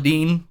Paula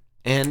Deen?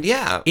 And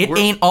yeah, it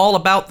ain't all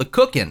about the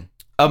cooking.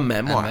 A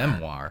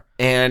memoir.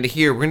 And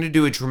here, we're going to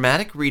do a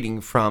dramatic reading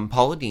from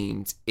Paula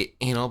Deen's It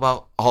Ain't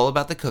All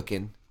About the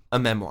Cooking, a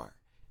memoir.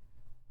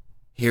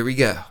 Here we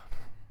go.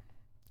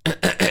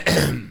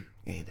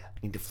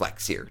 Need to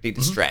flex here. Need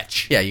to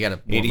stretch. Yeah, you got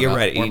to Need to get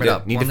ready.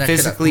 Need to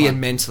physically and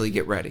mentally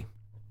get ready.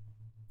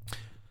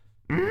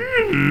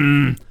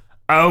 A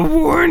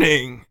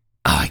warning.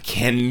 Oh, I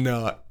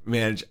cannot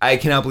manage. I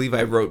cannot believe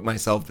I wrote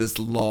myself this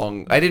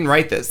long. I didn't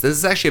write this. This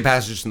is actually a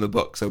passage from the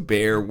book, so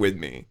bear with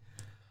me.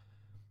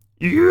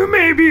 You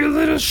may be a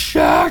little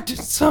shocked at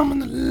some of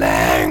the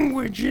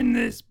language in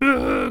this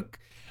book,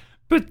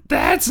 but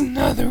that's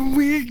another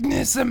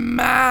weakness of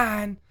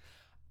mine.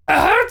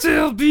 I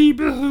tell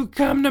people who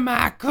come to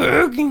my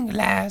cooking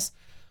class,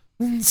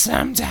 and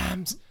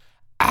sometimes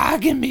I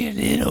can be a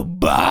little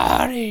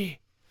body.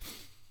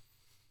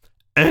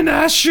 And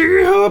I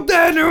sure hope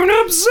that don't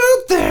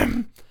upset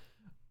them.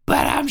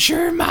 But I'm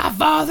sure my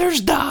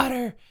father's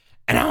daughter,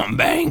 and I'm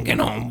banking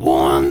on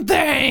one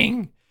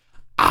thing.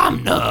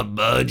 I'm not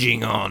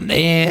budging on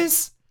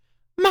this.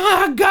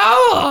 My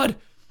God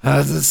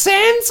has a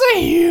sense of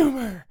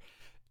humor,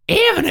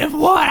 even if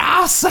what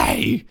I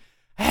say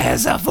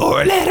has a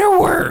 4-letter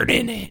word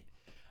in it.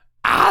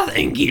 I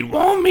think he'd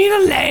want me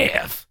to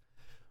laugh.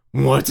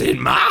 What's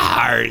in my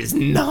heart is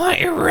not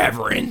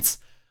irreverence,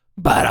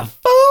 but a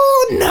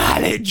full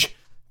knowledge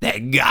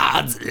that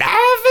God's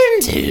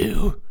laughing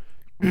too.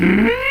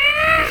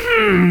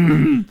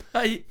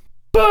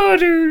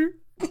 Butter.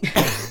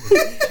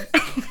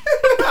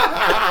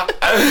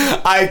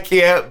 I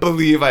can't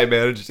believe I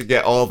managed to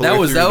get all the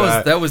way through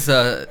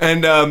that.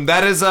 And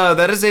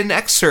that is an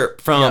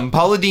excerpt from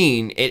Paula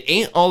Deen. It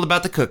Ain't All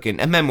About the Cooking,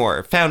 a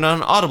memoir found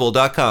on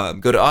audible.com.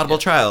 Go to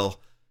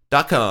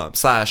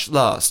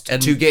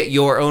audibletrial.com/lost to get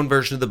your own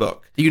version of the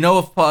book. Do you know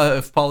if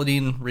Paula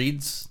Deen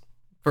reads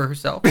for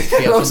herself?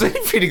 I was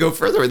waiting for you to go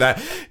further with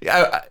that.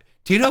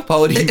 Do you know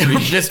Paula Deen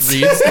reads? Just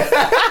reads.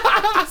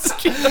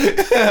 She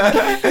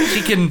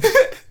can.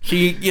 Have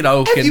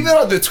you been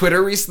on the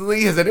Twitter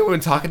recently? Has anyone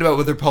been talking about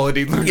whether Paula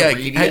Deen learned to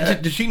read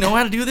yet? Does she know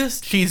how to do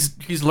this?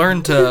 She's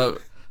learned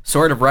to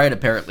sort of write,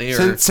 apparently.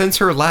 Or, since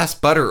her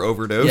last butter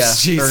overdose,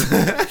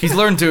 she's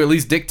learned to at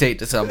least dictate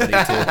to somebody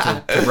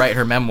to write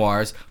her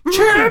memoirs.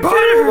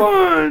 Chapter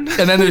 1.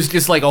 And then there's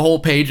just like a whole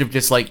page of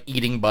just like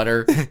eating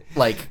butter,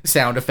 like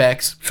sound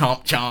effects,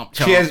 chomp, chomp,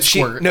 chomp,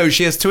 squirt.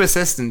 She has 2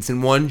 assistants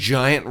in one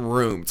giant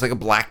room. It's like a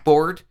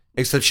blackboard,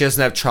 except she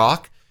doesn't have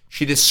chalk.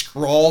 She just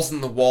scrawls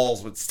in the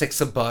walls with sticks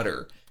of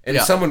butter. And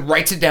someone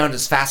writes it down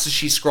as fast as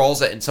she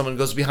scrawls it, and someone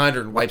goes behind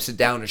her and wipes it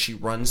down as she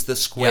runs the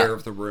square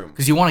of the room.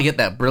 Because you want to get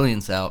that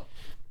brilliance out.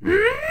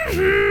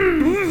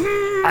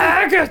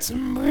 I got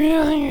some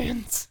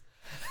brilliance.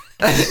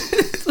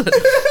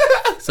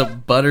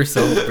 Some butter,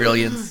 some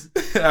brilliance.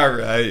 All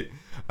right.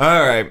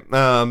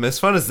 As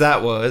fun as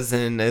that was,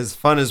 and as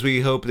fun as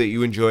we hope that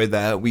you enjoyed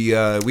that, we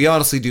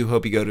honestly do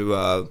hope you go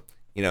to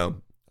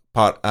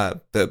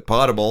the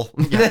Potable.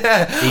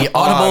 The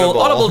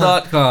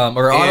audible.com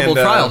or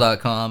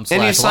audibletrial.com.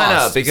 And you sign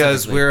up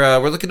because we're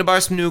looking to buy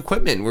some new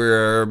equipment.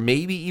 We're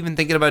maybe even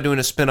thinking about doing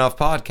a spin-off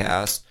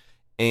podcast.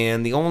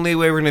 And the only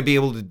way we're going to be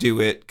able to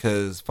do it,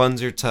 because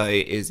funds are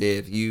tight, is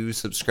if you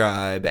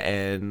subscribe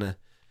and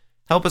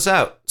help us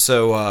out.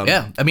 So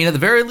at the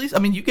very least,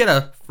 you get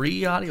a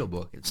free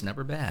audiobook. It's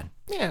never bad.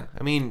 Yeah,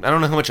 I don't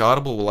know how much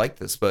Audible will like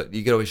this, but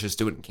you could always just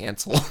do it and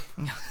cancel.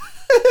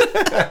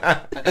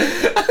 I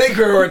think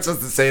we weren't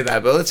supposed to say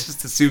that, but let's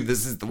just assume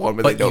this is the one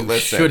where they don't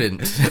listen.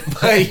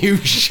 But you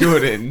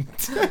shouldn't.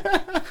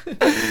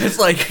 It's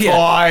like,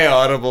 why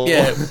Audible?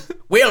 Yeah.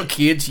 Well,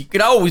 kids, you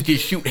could always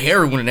just shoot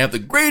heroin and have the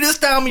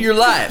greatest time of your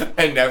life.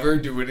 And never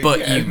do it again.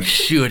 But you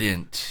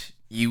shouldn't.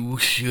 You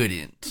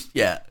shouldn't.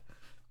 Yeah.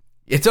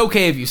 It's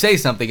okay if you say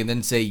something and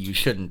then say you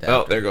shouldn't.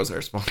 Oh, there goes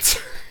our sponsor.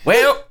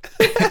 Well,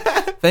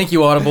 thank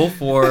you, Audible,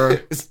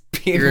 for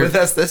being with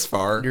us this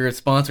far. Your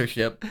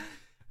sponsorship.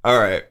 All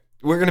right.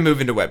 We're going to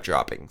move into web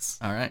droppings.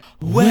 All right.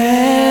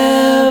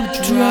 Web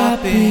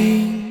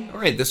dropping. All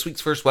right. This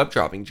week's first web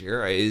dropping,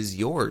 Jira, is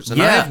yours. And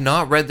I have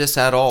not read this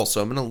at all, so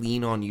I'm going to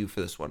lean on you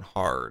for this one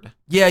hard.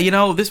 Yeah,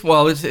 this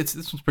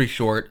one's pretty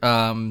short.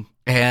 And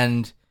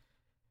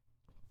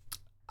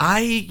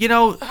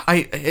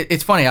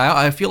it's funny.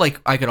 I feel like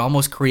I could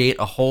almost create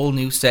a whole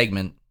new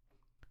segment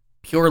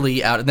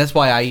purely out, and that's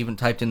why I even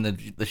typed in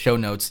the show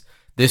notes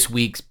this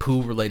week's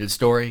poo-related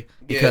story,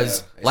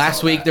 because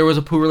last week there was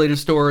a poo-related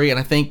story, and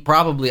I think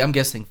I'm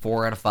guessing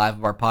 4 out of 5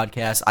 of our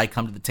podcasts, I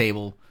come to the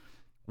table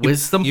with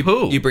some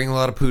poo. You bring a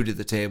lot of poo to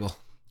the table.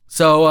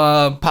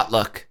 So,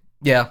 potluck.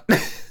 Yeah.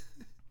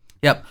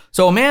 Yep.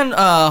 So a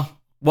man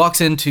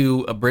walks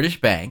into a British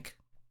bank,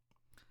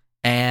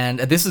 and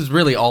this is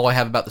really all I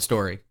have about the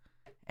story.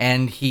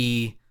 And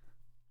he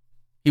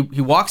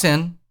walks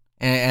in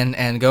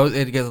and goes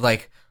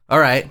like, all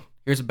right,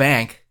 here's a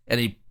bank, and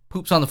he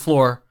poops on the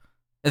floor.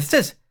 It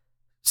says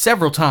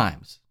several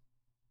times,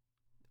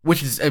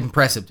 which is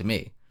impressive to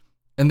me.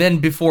 And then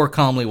before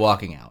calmly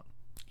walking out.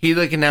 He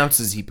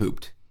announces he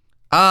pooped.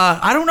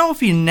 I don't know if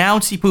he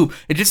announced he pooped.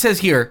 It just says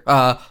here,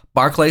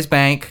 Barclays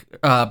Bank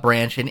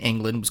branch in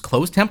England was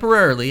closed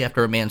temporarily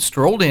after a man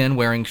strolled in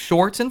wearing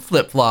shorts and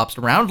flip-flops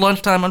around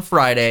lunchtime on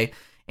Friday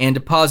and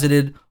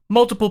deposited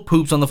multiple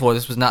poops on the floor.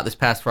 This was not this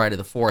past Friday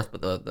the 4th,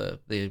 but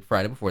the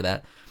Friday before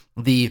that.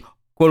 The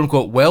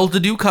quote-unquote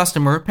well-to-do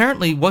customer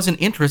apparently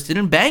wasn't interested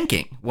in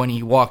banking when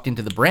he walked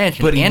into the branch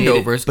in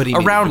Andover's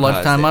around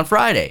lunchtime on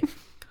Friday.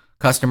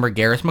 Customer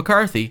Gareth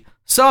McCarthy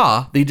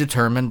saw the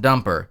determined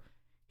dumper.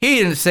 He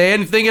didn't say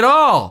anything at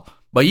all,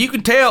 but you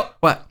can tell...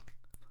 What?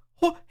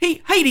 Oh,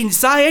 he didn't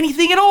say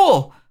anything at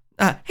all.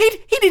 He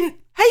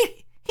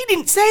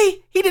didn't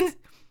say...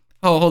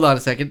 Oh, hold on a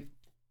second.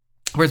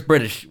 Where's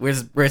British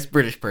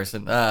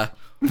person?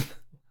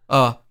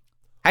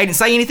 I didn't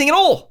say anything at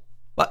all.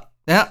 What?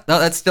 Yeah, no,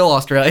 that's still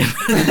Australian.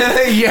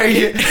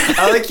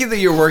 I like you that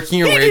you're working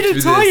your way through He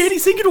this. didn't say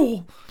anything at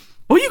all.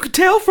 Well, you could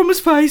tell from his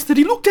face that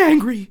he looked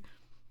angry.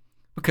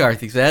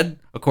 McCarthy said,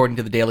 according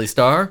to the Daily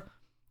Star.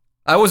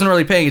 I wasn't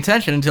really paying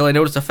attention until I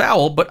noticed a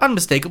foul but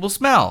unmistakable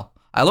smell.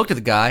 I looked at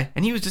the guy,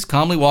 and he was just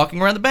calmly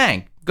walking around the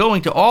bank,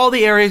 going to all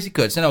the areas he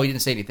could. So no, he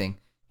didn't say anything.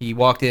 He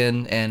walked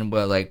in and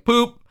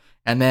poop,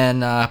 and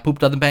then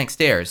pooped on the bank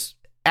stairs.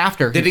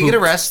 After Did he get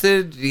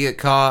arrested? Did he get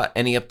caught?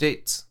 Any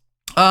updates?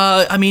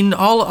 I mean,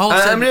 all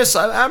it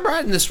said, I'm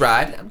riding this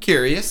ride. I'm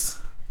curious.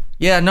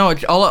 Yeah, no,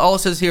 all it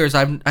says here is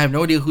I have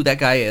no idea who that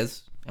guy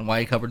is and why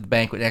he covered the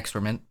bank with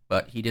excrement,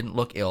 but he didn't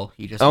look ill.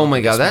 He just Oh my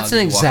god, smelled that's an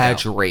as he walked out.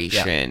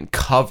 exaggeration. Yeah.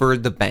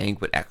 Covered the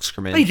bank with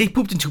excrement. He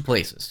pooped in two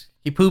places.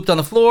 He pooped on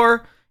the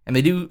floor, and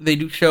they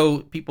do show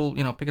people,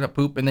 picking up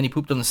poop, and then he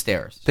pooped on the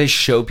stairs. They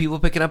show people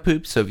picking up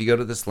poop. So if you go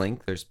to this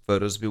link, there's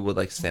photos of people with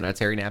like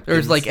sanitary napkins.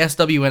 There's like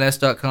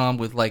swns.com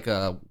with like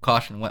a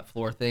caution wet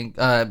floor thing.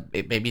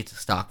 Maybe it's a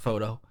stock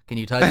photo. Can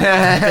you type?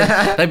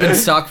 Type in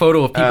stock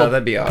photo of people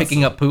that'd be awesome.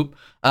 picking up poop.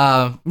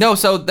 No,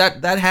 so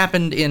that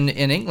happened in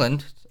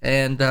England,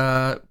 and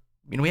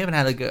we haven't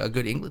had a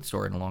good England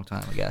story in a long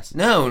time, I guess.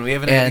 No, and we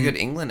haven't had a good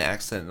England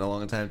accent in a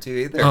long time too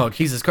either. Oh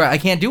Jesus Christ! I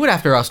can't do it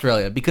after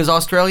Australia because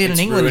Australian and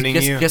England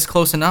is just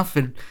close enough,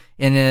 and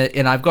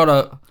I've got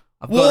a.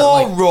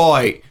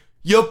 Right,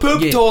 you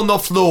pooped on the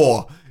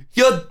floor.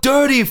 You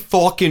dirty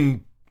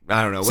fucking.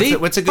 I don't know.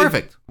 What's a good?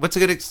 Perfect. What's a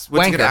good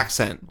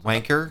accent?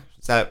 Wanker?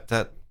 Is that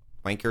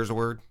wanker's a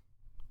word?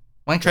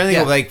 Wanker. I'm trying to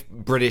think of like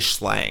British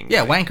slang.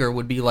 Yeah, wanker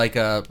would be like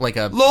a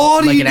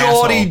Lordy like an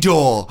naughty asshole.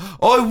 door.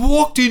 I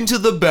walked into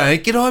the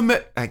bank and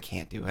I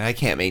can't do it. I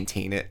can't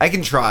maintain it. I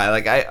can try.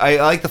 Like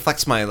I like to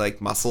flex my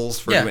like muscles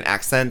for doing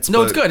accents.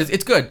 No, it's good.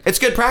 It's good. It's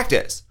good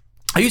practice.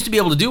 I used to be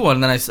able to do one,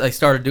 and then I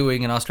started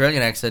doing an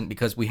Australian accent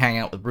because we hang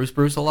out with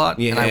Bruce a lot.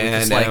 Yeah, and I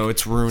was just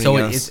it's ruining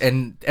us.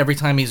 And every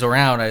time he's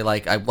around, I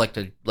like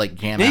to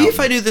jam Maybe out. if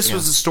I knew this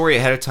was a story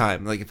ahead of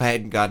time, like if I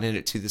hadn't gotten in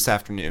it to this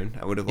afternoon,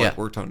 I would have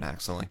worked on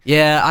accent.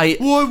 Yeah, I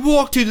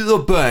walked into the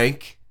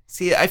bank.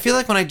 See, I feel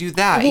like when I do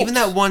that, even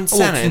that one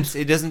sentence,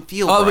 it doesn't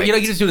feel right. But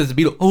you just do it as a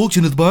Beatle. I walked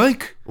into the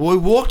bank. Well, I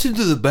walked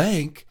into the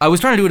bank. I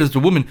was trying to do it as a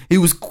woman. It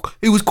was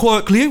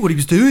quite clear what he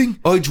was doing.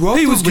 I dropped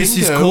He was just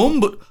as calm,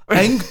 but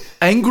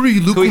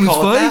angry look on his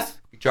face.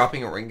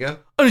 Dropping a Ringo?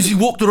 And as he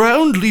walked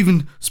around,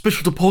 leaving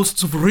special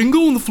deposits of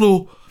Ringo on the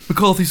floor,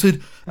 McCarthy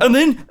said, and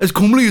then, as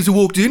calmly as he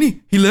walked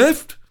in, he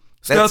left.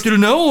 Staff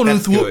didn't know on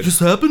earth what just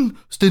happened.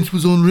 Stench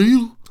was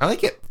unreal. I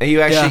like it.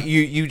 You actually,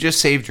 you just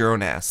saved your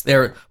own ass.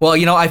 There. Well,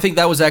 I think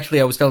that was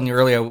actually, I was telling you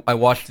earlier, I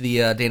watched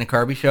the Dana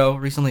Carvey show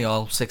recently,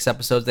 all 6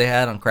 episodes they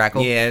had on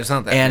Crackle. Yeah, it's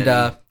not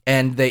that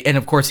many. And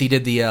of course he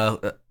did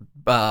the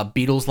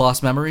Beatles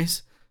Lost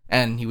Memories.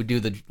 And he would do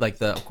the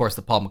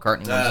Paul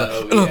McCartney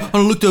one. And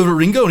I looked over at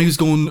Ringo and he was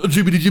going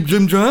jibbity jib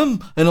jim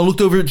jam, and I looked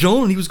over at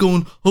John and he was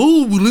going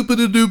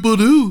lippity doo ba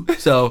doo.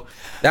 So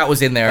that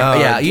was in there.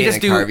 Yeah, you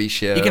just do. Carvey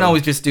show. You can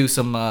always just do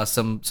some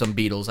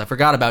Beatles. I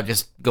forgot about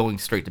just going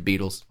straight to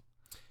Beatles.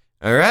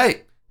 All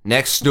right,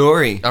 next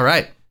story. All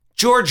right,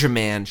 Georgia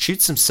man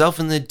shoots himself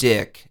in the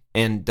dick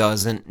and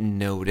doesn't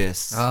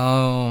notice.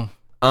 Oh.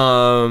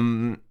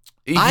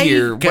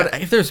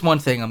 If there's one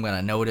thing I'm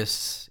gonna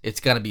notice, it's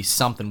gonna be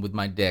something with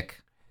my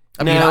dick.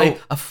 I mean,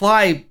 a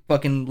fly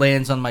fucking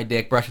lands on my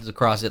dick, brushes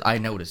across it, I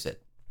notice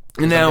it.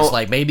 Now, I'm just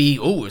like, maybe,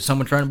 is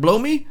someone trying to blow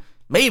me?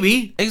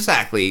 Maybe.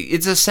 Exactly.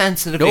 It's a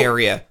sensitive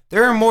area.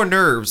 There are more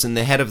nerves in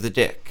the head of the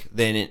dick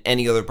than in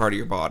any other part of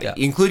your body,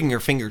 including your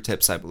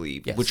fingertips, I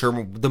believe, which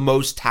are the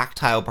most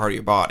tactile part of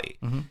your body.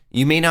 Mm-hmm.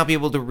 You may not be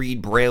able to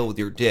read Braille with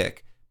your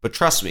dick, but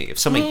trust me, if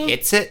someone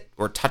hits it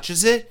or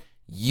touches it,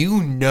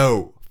 you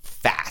know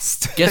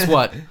fast. Guess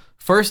what?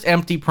 First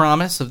empty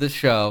promise of this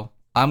show,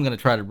 I'm going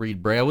to try to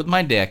read Braille with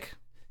my dick.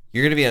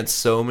 You're going to be on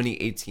so many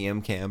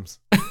ATM cams.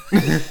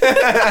 It's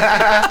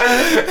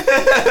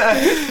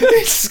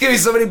going to be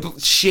so many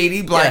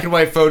shady black and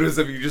white photos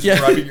of you just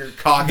rubbing your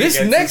cock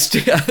this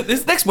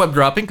next web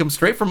dropping comes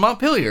straight from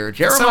Montpelier.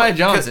 Jeremiah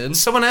Johnson.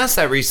 Someone asked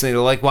that recently.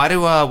 They're like, why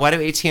do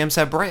ATMs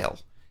have Braille?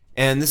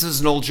 And this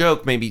is an old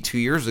joke maybe 2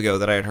 years ago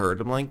that I had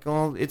heard. I'm like,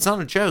 well, it's not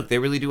a joke. They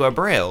really do have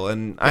Braille.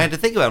 And I had to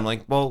think about it. I'm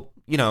like, well,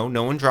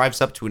 no one drives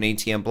up to an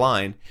ATM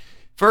blind.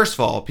 First of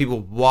all, people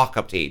walk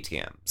up to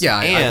ATMs.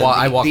 Yeah, and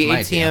I walk the my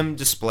ATM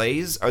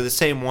displays are the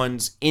same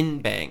ones in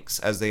banks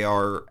as they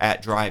are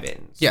at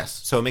drive-ins.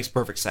 Yes. So it makes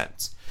perfect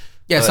sense.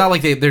 Yeah, it's not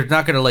like they're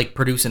not going to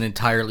produce an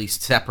entirely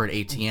separate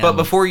ATM. But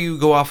before you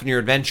go off on your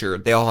adventure,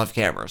 they all have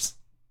cameras.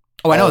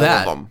 Oh, I know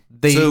that. All of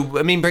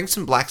them. Bring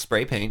some black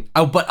spray paint.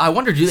 Oh, but I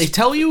wonder, do they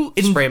tell you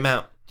spray them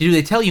out? Do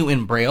they tell you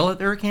in Braille that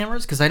there are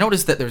cameras? Because I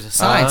noticed that there's a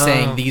sign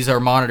saying these are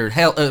monitored.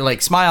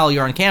 Smile,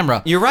 you're on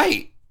camera. You're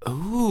right.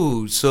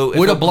 Ooh, so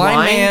would if a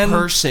blind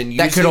person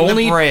that could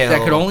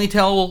only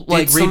tell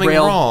read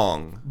Braille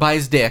wrong by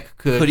his dick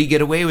could he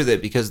get away with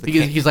it because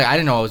he's like, I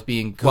didn't know I was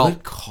being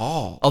good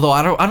call. Although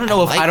I don't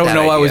know if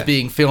I was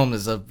being filmed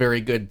as a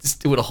very good.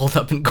 It would hold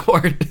up in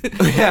court.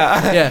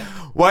 Yeah.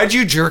 Why'd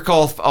you jerk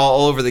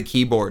all over the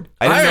keyboard?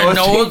 I didn't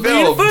know it was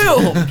being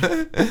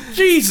filmed. filmed.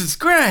 Jesus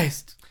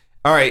Christ.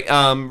 All right.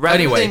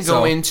 Rather than go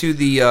so- into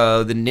the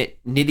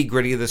nitty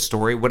gritty of the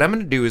story, what I'm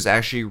going to do is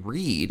actually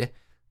read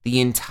the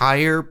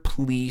entire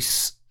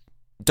police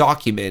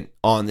document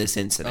on this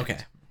incident.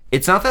 Okay.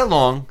 It's not that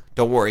long.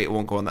 Don't worry, it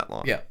won't go on that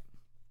long. Yeah.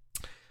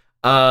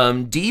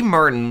 D.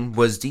 Martin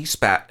was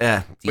dispatched.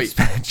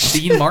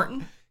 Dean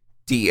Martin?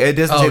 It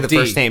doesn't say the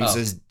first name. It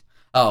says.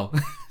 Oh,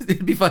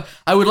 it'd be fun.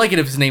 I would like it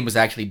if his name was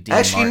actually Dean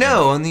Actually, Martin.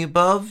 no. On the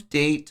above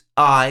date,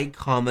 I,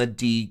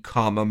 D,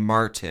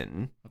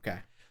 Martin Okay.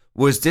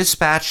 was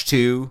dispatched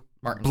to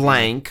Martin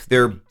blank.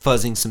 They're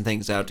fuzzing some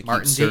things out to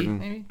Martin keep D, certain.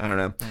 maybe? I don't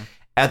know. Yeah.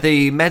 At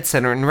the med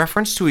center in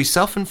reference to a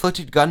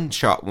self-inflicted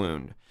gunshot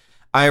wound.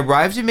 I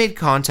arrived and made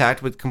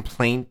contact with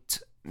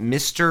complaint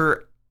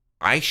Mr.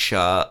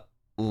 Aisha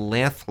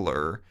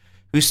Lanthler,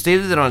 who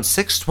stated that on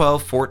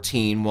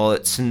 6/12/14, while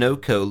at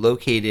Sunoco,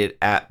 located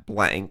at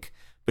blank,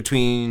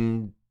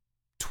 between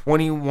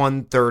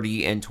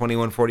 21:30 and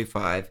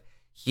 21:45,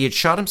 he had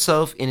shot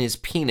himself in his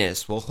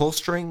penis while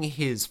holstering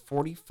his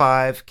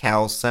 .45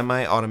 cal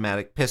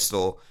semi-automatic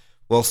pistol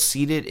while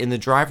seated in the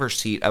driver's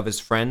seat of his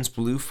friend's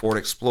blue Ford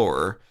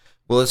Explorer,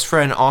 while his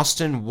friend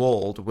Austin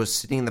Wold was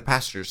sitting in the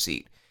passenger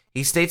seat.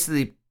 He states that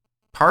he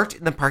parked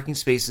in the parking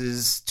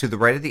spaces to the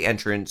right of the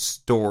entrance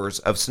doors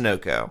of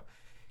Sunoco.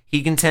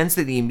 He contends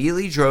that he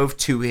immediately drove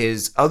to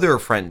his other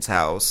friend's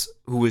house,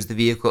 who was the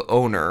vehicle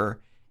owner,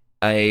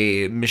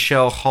 a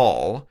Michelle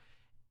Hall,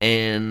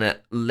 in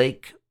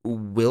Lake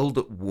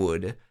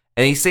Wildwood,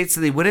 and he states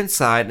that he went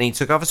inside and he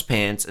took off his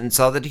pants and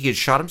saw that he had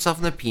shot himself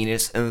in the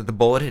penis and that the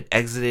bullet had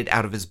exited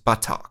out of his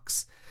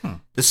buttocks.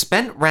 The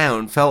spent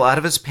round fell out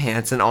of his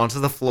pants and onto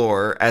the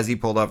floor as he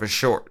pulled off his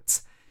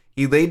shorts.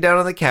 He laid down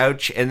on the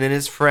couch, and then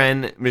his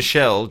friend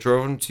Michelle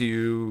drove him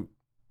to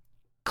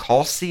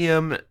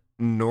Coliseum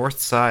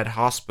Northside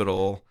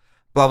Hospital,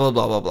 blah, blah,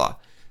 blah, blah, blah.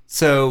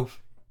 So...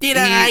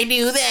 I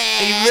do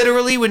that? He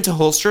literally went to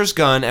holster his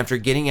gun after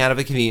getting out of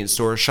a convenience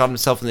store, shot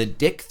himself in the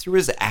dick through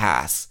his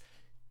ass,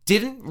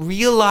 didn't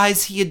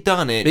realize he had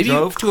done it,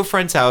 drove to a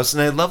friend's house,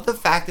 and I love the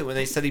fact that when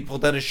they said he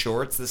pulled down his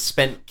shorts, the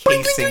spent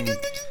casing...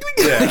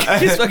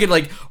 just fucking,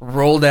 like,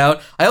 rolled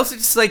out. I also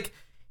just, like,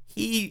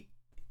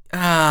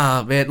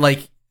 man,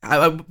 like,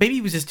 maybe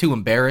he was just too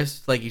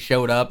embarrassed. Like, he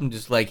showed up and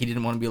just, like, he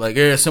didn't want to be like,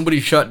 yeah, somebody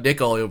shot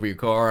dick all over your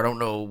car. I don't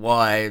know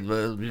why,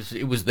 but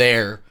it was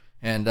there.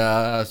 And,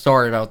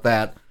 sorry about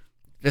that.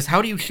 Just,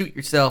 how do you shoot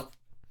yourself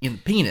in the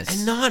penis?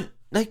 And not,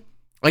 like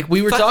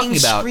we were talking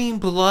about. Scream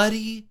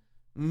bloody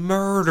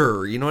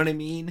murder, you know what I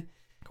mean?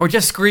 Or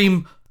just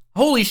scream,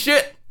 holy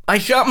shit, I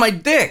shot my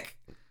dick.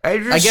 I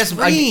guess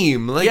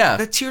scream. Yeah.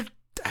 That's your...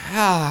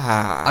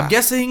 I'm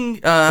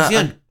guessing...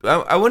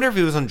 I wonder if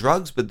he was on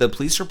drugs, but the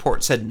police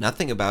report said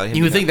nothing about him.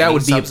 You would think that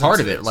would be a part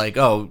of it. Like,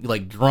 oh,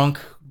 like, drunk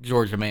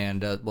Georgia man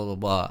does blah, blah,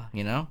 blah,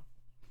 you know?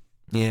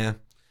 Yeah.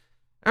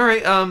 All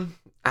right,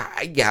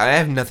 I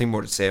have nothing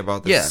more to say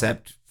about this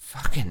except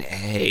fucking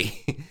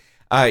A.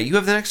 You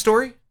have the next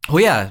story? Oh,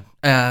 yeah.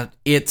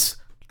 It's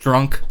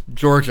drunk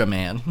Georgia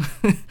man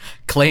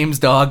claims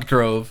dog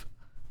drove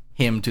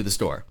him to the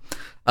store.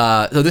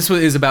 So this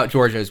is about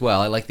Georgia as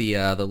well. I like the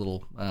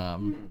little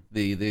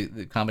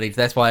the combination.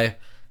 That's why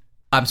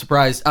I'm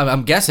surprised.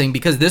 I'm guessing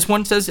because this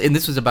one says, and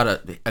this was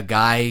about a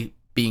guy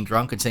being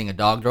drunk and saying a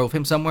dog drove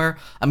him somewhere.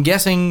 I'm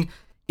guessing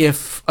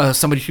if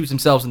somebody shoots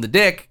themselves in the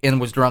dick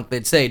and was drunk,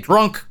 they'd say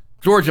drunk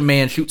Georgia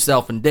man shoots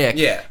self in dick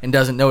and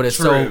doesn't notice.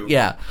 True. So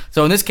yeah.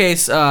 So in this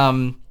case,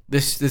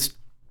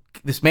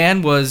 this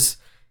man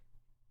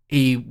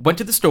he went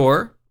to the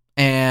store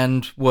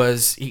and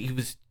he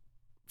was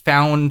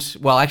found.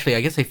 Well, actually,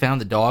 I guess they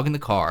found the dog in the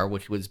car,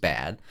 which was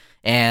bad,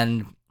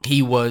 and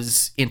he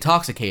was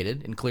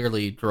intoxicated and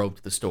clearly drove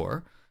to the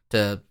store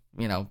to,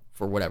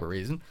 for whatever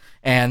reason,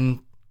 and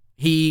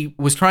he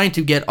was trying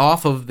to get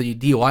off of the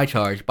DUI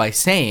charge by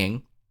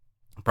saying,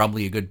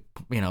 probably a good,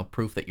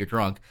 proof that you're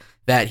drunk,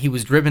 that he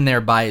was driven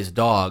there by his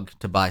dog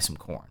to buy some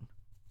corn.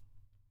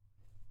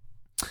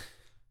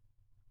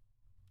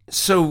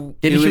 So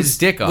did he shoot his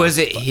dick off? Was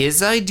it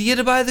his idea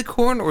to buy the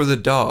corn or the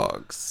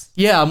dog's?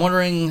 Yeah, I'm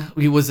wondering,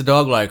 was the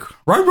dog like,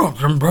 right up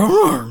some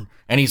corn?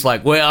 And he's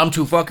like, well, I'm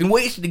too fucking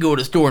wasted to go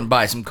to the store and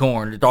buy some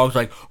corn. The dog's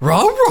like,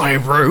 right,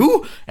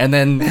 bro. And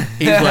then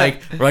he's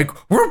like, driving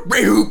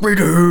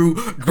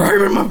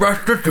my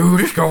buster to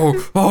the store,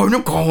 buying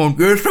the corn,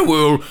 yes I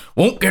will.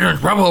 Won't get in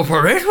trouble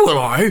for this, will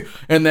I?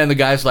 And then the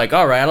guy's like,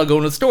 all right, I'll go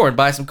to the store and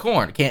buy some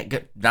corn.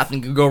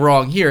 Nothing can go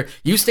wrong here.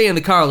 You stay in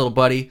the car, little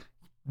buddy.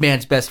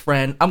 Man's best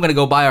friend. I'm gonna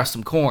go buy us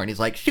some corn. He's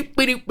like,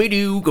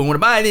 shoop-be-doop-be-doo, going to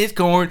buy this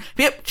corn.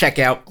 Yep, check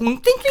out.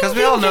 Because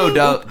we all know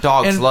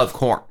dogs love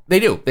corn.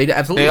 They do. They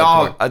absolutely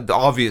love corn.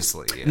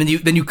 Obviously. Yeah. And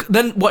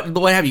then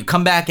what have you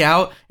come back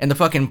out and the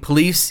fucking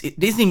police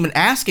didn't even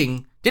ask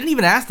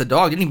the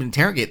dog, didn't even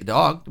interrogate the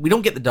dog. We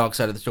don't get the dog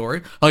side of the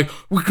story. Like,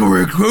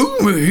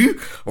 excuse me,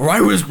 I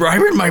was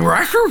driving my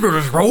rasher to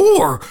the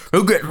store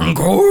to get some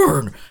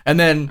corn. And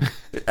then,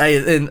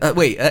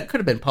 wait, that could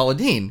have been Paula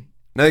Deen.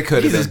 No, it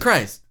could have been. Jesus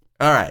Christ.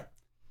 All right.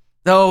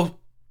 So,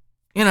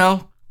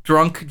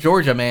 drunk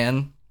Georgia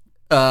man.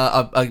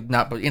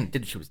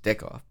 Didn't shoot his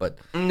dick off, but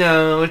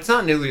No, it's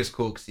not nearly as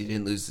cool because he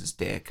didn't lose his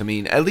dick. I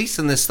mean, at least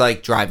in this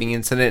like driving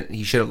incident,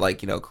 he should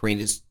have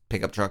careened his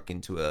pickup truck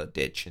into a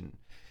ditch and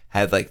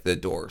had like the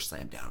door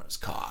slammed down on his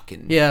cock.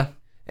 And yeah.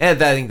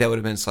 And I think that would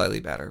have been slightly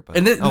better. But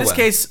In this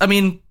case, I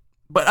mean,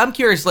 but I'm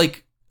curious.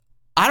 Like,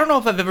 I don't know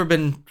if I've ever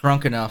been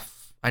drunk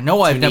enough. I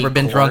know I've never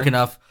been drunk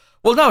enough.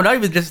 Well, no, not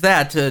even just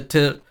that.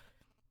 To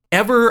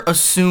ever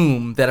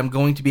assume that I'm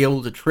going to be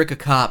able to trick a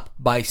cop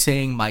by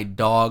saying my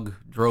dog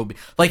drove me.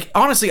 Like,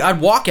 honestly, I'd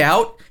walk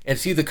out and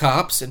see the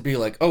cops and be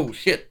like, oh,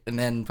 shit, and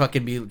then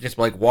fucking be just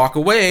like, walk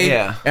away.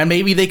 Yeah. And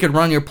maybe they could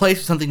run your place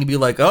or something to be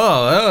like,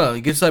 I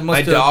guess I must my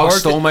have dog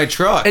stole my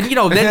truck. And, then,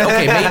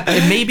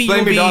 okay, maybe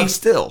blame you'll your be... dog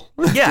still.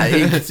 Yeah,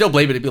 you can still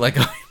blame it and be like,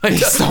 He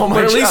stole my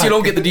but at least truck. you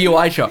don't get the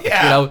DUI charge.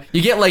 Yeah.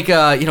 You get like,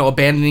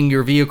 abandoning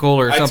your vehicle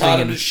or something. I taught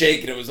him to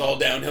shake, and it was all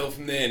downhill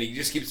from then. He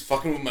just keeps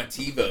fucking with my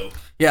TiVo.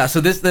 Yeah, so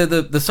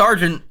the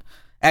sergeant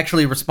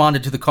actually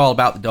responded to the call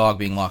about the dog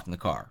being locked in the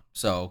car.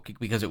 So,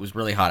 because it was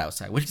really hot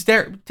outside, which is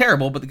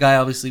terrible, but the guy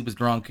obviously was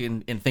drunk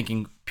and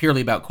thinking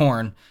purely about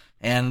corn.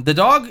 And the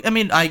dog, I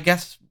mean, I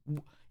guess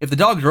if the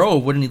dog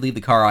drove, wouldn't he leave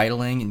the car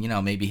idling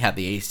and, maybe have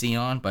the AC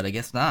on? But I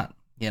guess not,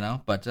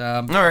 but...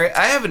 All right,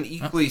 I have an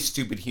equally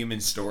stupid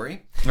human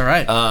story. All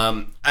right.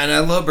 And I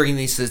love bringing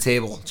these to the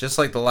table, just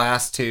like the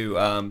last two.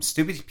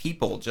 Stupid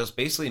people just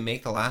basically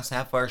make the last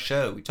half of our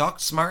show. We talk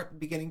smart in the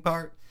beginning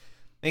part,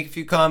 make a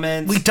few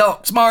comments. We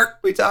talk smart.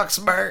 We talk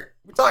smart.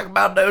 We talk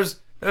about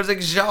those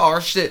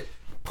exhausts that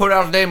put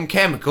out them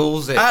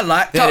chemicals that, I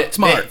like talk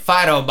smart. that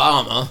fight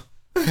Obama.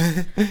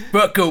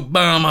 Fuck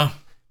Obama.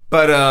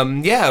 But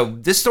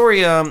this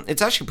story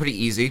it's actually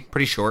pretty easy,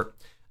 pretty short.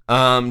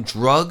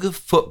 Drug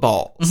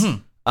footballs.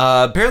 Mm-hmm.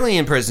 Apparently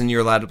in prison you're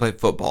allowed to play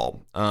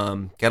football.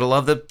 Gotta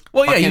love the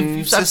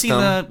I've system. seen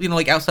the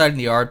like outside in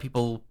the yard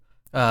people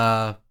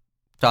toss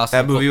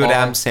that movie football. with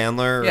Adam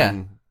Sandler. Yeah.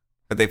 And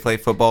that they play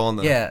football in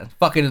the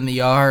fucking in the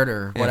yard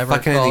or whatever.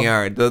 fucking it's in called. the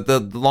yard. The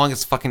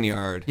longest fucking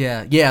yard.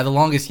 The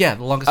longest.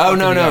 Oh fucking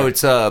no, yard.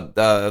 it's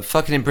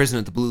fucking in prison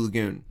at the Blue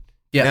Lagoon.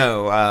 Yeah.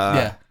 No,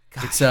 yeah.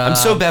 It's I'm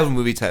so bad with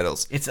movie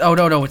titles. It's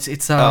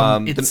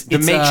The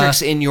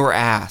Matrix in your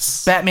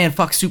ass. Batman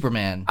fucks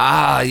Superman.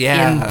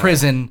 Yeah. In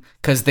prison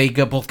because they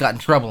both got in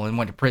trouble and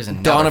went to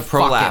prison. Dawn of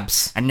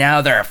Prolapse. And now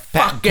they're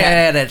fucking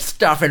and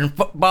stuffing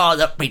football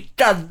up each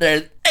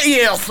other.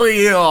 Batman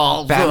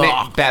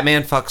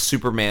fucks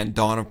Superman.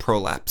 Dawn of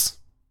Prolapse.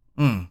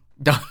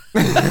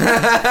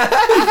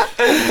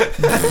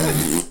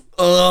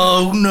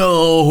 Oh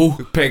no!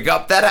 Pick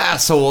up that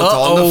asshole. It's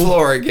on the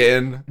floor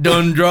again.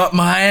 Done drop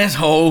my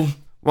asshole.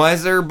 Why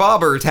is there a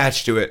bobber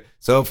attached to it?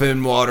 So if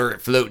in water, it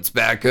floats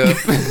back up.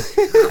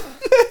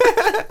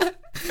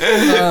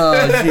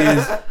 Oh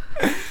jeez.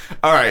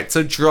 All right,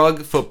 so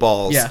drug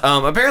footballs. Yeah.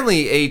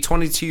 Apparently, a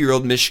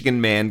 22-year-old Michigan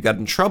man got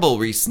in trouble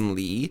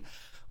recently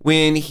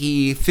when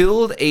he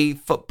filled a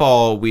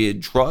football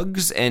with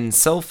drugs and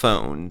cell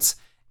phones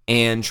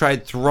and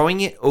tried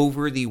throwing it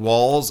over the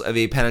walls of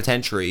a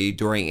penitentiary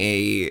during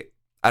a,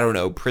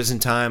 prison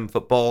time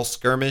football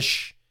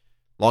skirmish,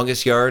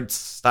 longest yards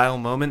style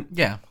moment.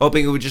 Yeah.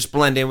 Hoping it would just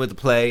blend in with the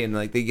play and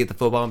like they get the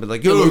football and be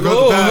like, yo,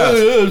 got the pass.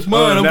 It's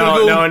mine. I'm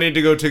gonna go. Now I need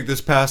to go take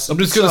this pass. I'm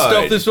just gonna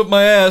stuff this up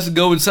my ass and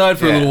go inside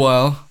for a little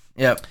while.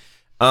 Yep.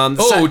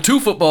 Two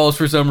footballs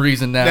for some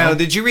reason now. Now,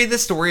 did you read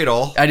this story at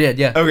all? I did,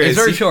 yeah. Okay, It's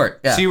very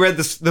short. Yeah. So you read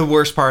the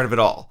worst part of it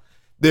all.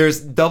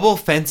 There's double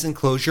fence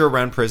enclosure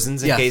around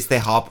prisons in case they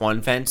hop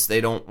one fence.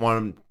 They don't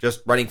want them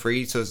just running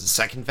free, so there's a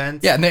second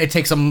fence. Yeah, and it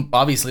takes them,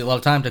 obviously, a lot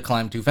of time to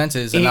climb two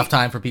fences, enough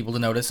time for people to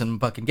notice and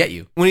fucking get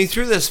you. When he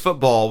threw this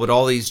football with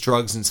all these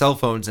drugs and cell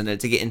phones in it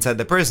to get inside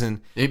the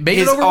prison,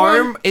 his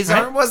arm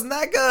wasn't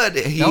that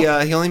good.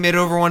 He only made it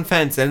over one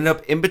fence, ended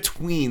up in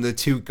between the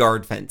two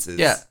guard fences.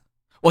 Yeah.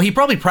 Well, he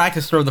probably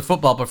practiced throwing the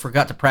football, but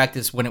forgot to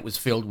practice when it was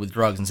filled with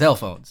drugs and cell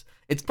phones.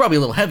 It's probably a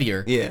little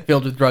heavier,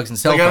 filled with drugs and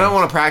cell phones. I don't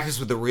want to practice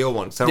with the real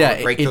one, because I don't want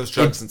to break those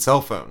drugs and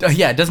cell phones.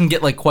 It doesn't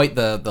get like quite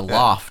the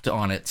loft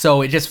on it.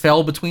 So it just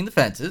fell between the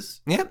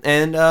fences. Yeah,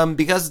 and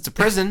because it's a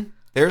prison,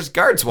 there's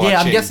guards watching.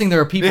 Yeah, I'm guessing there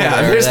are people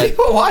there there's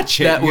people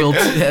watching. that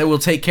will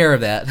take care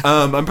of that.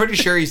 I'm pretty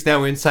sure he's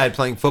now inside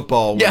playing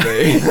football with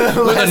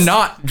with a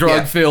not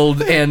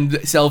drug-filled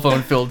and cell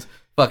phone-filled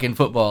fucking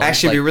football.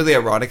 Actually, it'd be really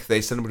ironic if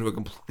they sent him to a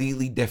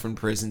completely different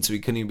prison so he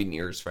couldn't even be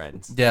near his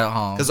friends.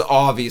 Yeah. Because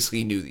obviously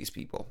he knew these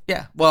people.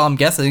 Yeah, well, I'm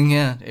guessing,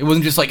 It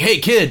wasn't just like, hey,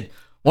 kid,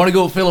 want to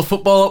go fill a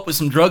football up with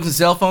some drugs and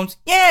cell phones?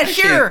 Yeah,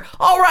 sure.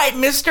 All right,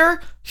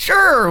 mister.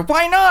 Sure,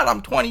 why not?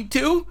 I'm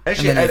 22.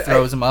 Actually, and then he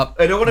throws him up.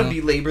 I don't want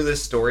to belabor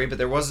this story, but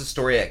there was a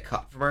story I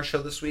cut from our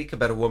show this week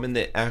about a woman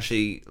that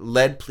actually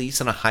led police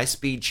on a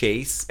high-speed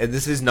chase. And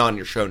this is not in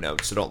your show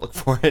notes, so don't look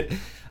for it.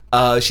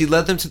 She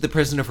led them to the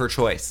prison of her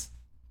choice.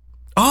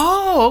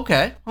 Oh,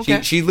 okay.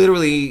 She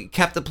literally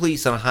kept the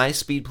police on a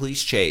high-speed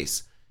police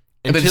chase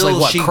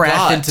until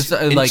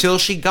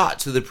she got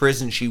to the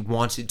prison she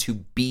wanted to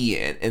be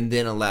in, and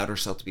then allowed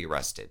herself to be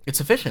arrested. It's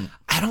efficient.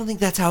 I don't think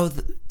that's how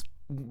the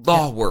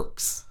law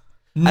works.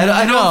 No.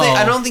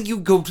 I don't think you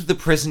go to the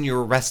prison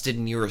you're arrested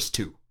nearest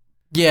to.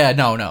 Yeah,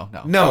 no.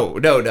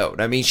 No.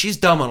 I mean, she's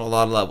dumb on a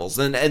lot of levels.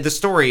 And the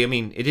story, I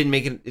mean, it didn't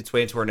make its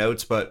way into our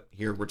notes, but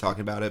here we're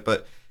talking about it.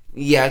 But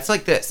yeah, it's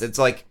like this. It's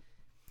like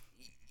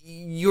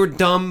you're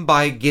dumb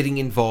by getting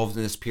involved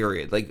in this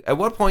period. Like, at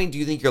what point do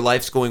you think your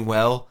life's going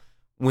well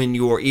when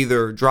you're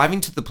either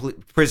driving to the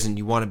prison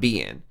you want to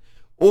be in,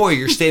 or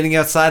you're standing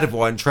outside of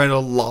one trying to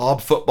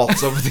lob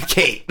footballs over the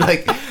gate?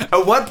 Like,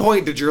 at what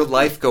point did your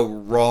life go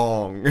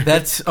wrong?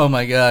 That's, oh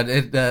my God.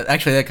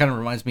 Actually, that kind of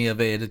reminds me of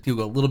to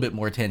do a little bit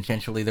more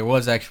tangentially. There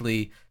was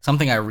actually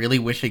something I really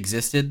wish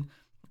existed.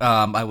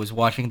 I was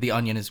watching The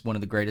Onion, is one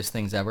of the greatest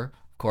things ever,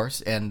 of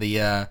course. And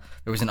there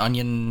was an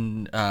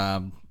Onion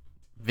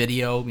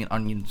video,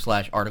 Onion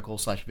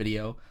 /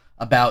 video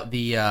about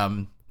they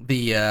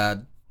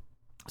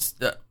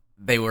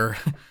were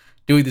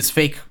doing this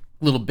fake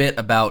little bit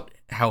about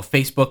how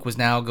Facebook was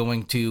now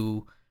going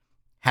to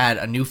had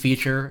a new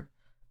feature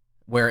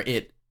where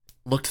it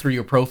looked through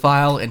your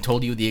profile and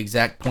told you the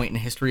exact point in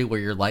history where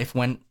your life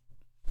went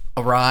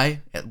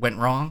awry, it went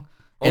wrong.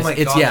 Oh my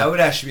God, that would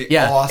actually be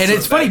awesome. And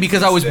it's funny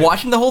because I was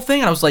watching the whole thing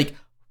and I was like,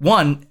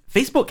 one,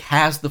 Facebook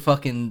has the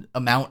fucking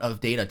amount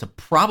of data to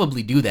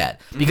probably do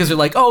that because they're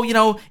like, oh,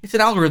 it's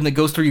an algorithm that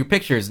goes through your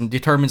pictures and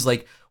determines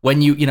like when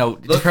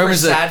look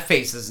determines for sad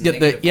faces and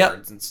negative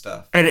words and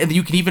stuff. And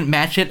you can even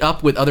match it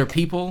up with other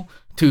people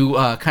to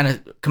kind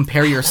of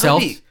compare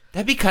yourself.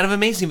 That'd be kind of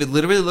amazing. But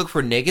literally look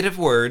for negative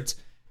words,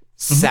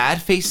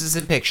 sad faces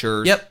in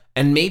pictures. Yep.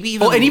 And maybe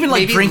even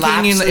like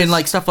drinking and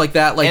like stuff like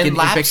that, like and in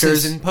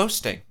pictures and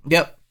posting.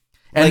 Yep.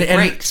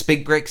 And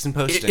big breaks in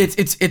posting.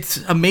 It's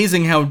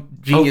amazing how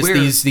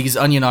genius these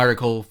Onion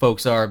article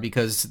folks are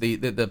because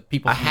the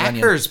people. A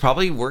hacker is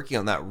probably working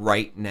on that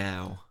right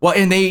now. Well,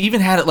 and they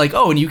even had it like,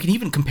 and you can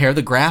even compare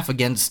the graph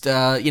against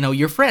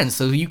your friends,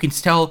 so you can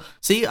tell.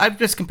 See, I've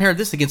just compared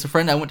this against a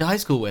friend I went to high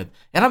school with,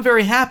 and I'm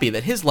very happy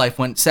that his life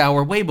went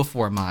sour way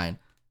before mine.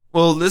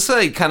 Well, this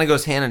kind of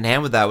goes hand in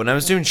hand with that. When I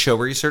was doing show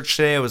research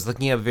today, I was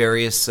looking at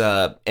various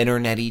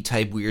internet-y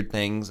type weird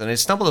things, and I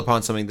stumbled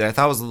upon something that I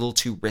thought was a little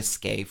too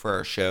risque for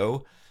our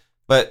show.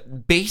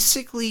 But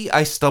basically,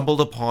 I stumbled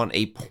upon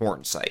a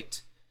porn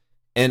site.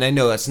 And I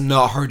know that's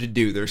not hard to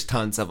do. There's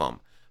tons of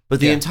them.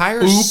 But the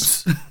entire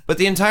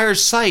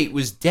site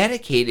was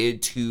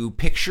dedicated to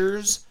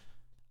pictures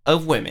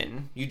of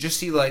women. You just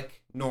see,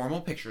 like,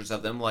 normal pictures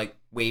of them, like,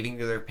 waving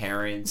to their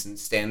parents and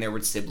standing there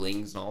with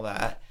siblings and all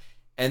that.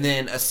 And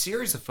then a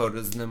series of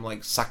photos of them,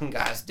 like, sucking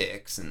guys'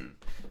 dicks and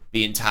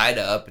being tied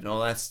up and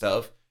all that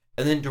stuff.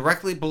 And then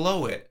directly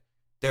below it,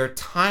 their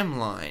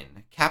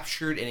timeline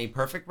captured in a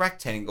perfect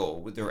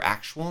rectangle with their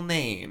actual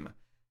name,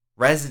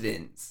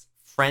 residence,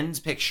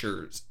 friends'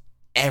 pictures,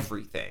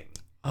 everything.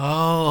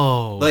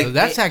 Oh, like so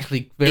that's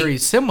actually very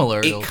similar.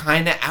 It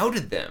kind of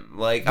outed them.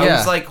 Like, I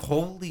was like,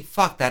 holy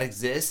fuck, that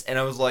exists. And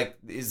I was like,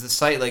 is the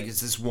site, like,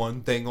 is this one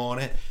thing on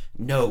it?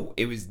 No,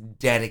 it was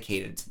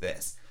dedicated to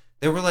this.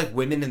 There were, like,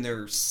 women in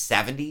their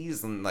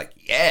 70s and, like,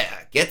 yeah,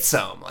 get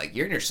some. Like,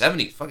 you're in your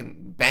 70s.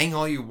 Fucking bang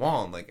all you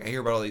want. Like, I hear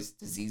about all these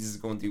diseases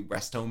going through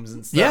rest homes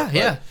and stuff.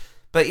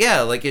 But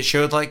yeah, like, it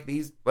showed, like,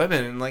 these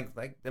women and, like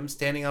them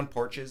standing on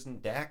porches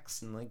and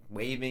decks and, like,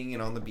 waving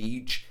and on the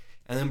beach.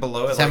 And then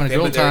below it, like,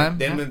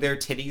 them with their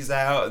titties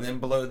out. And then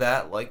below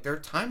that, like, their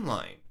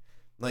timeline.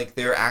 Like,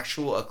 their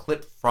actual, a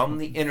clip from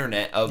the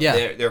internet of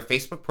their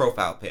Facebook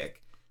profile pic.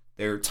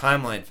 Their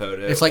timeline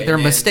photo. It's like their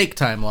mistake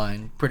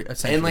timeline, pretty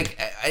essentially. And like,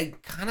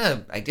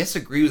 I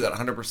disagree with that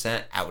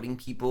 100% outing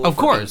people. Of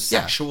course,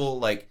 sexual,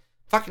 like,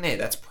 fucking A,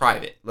 that's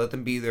private. Let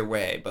them be their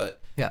way,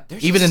 but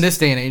even in this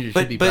day and age, it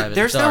should be private. But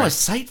there's no a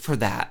site for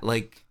that.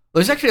 Like,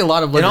 there's actually a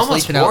lot of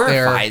legislation out there. It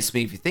almost horrifies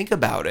me if you think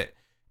about it.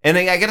 And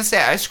I gotta say,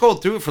 I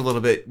scrolled through it for a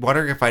little bit,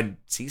 wondering if I'd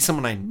see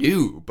someone I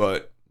knew,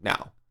 but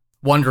no.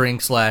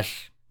 Wondering /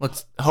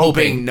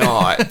 hoping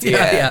not.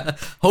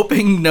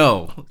 Hoping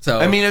no. So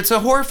I mean, it's a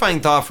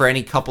horrifying thought for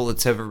any couple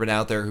that's ever been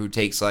out there who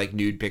takes like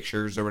nude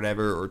pictures or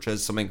whatever, or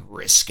does something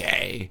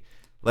risque.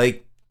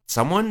 Like,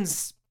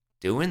 someone's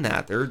doing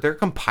that. They're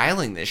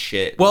compiling this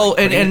shit. Well,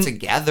 like, and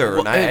together,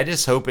 and I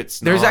just hope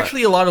it's. There's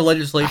actually a lot of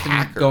legislation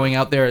going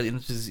out there.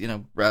 This is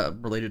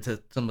related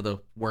to some of the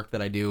work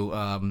that I do,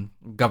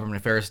 government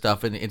affairs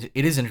stuff, and it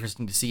is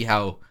interesting to see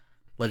how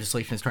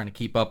legislation is trying to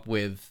keep up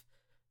with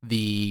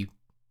the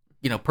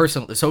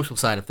the social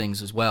side of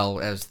things as well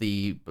as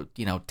the,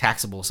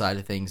 taxable side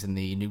of things and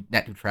the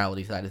net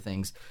neutrality side of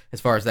things as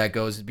far as that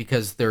goes,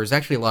 because there's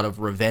actually a lot of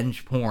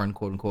revenge porn,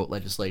 quote unquote,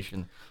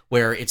 legislation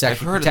where it's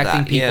actually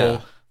protecting people.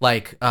 Yeah.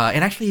 Like,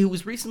 and actually it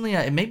was recently,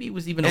 maybe it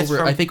was even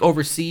I think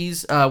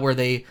overseas, where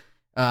they,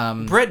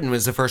 Britain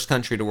was the first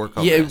country to work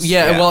on this.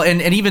 Yeah. Well,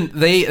 and even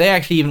they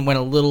actually even went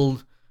a little,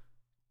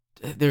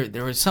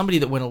 there was somebody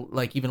that went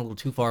like even a little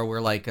too far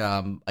where like,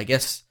 I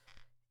guess,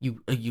 You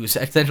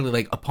essentially,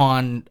 like,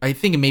 upon, I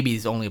think maybe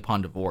it's only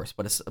upon divorce,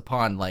 but it's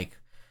upon, like,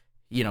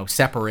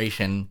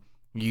 separation,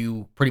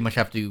 you pretty much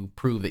have to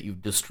prove that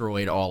you've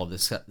destroyed all of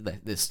this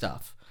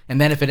stuff.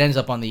 And then if it ends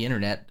up on the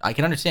internet, I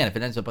can understand if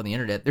it ends up on the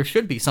internet, there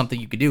should be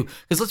something you could do.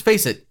 Because let's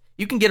face it,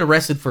 you can get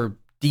arrested for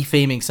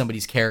defaming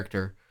somebody's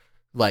character,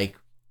 like,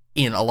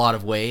 in a lot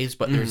of ways,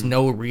 but there's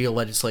no real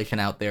legislation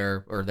out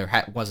there, or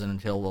there wasn't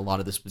until a lot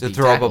of this was To being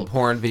throw up tackled. a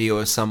porn video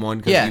of someone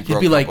because Yeah, you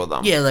you'd be broke like, up with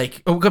them. yeah,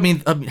 like, I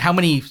mean, how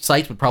many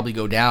sites would probably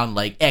go down,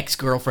 like,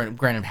 ex-girlfriend,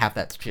 granted, half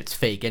that shit's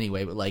fake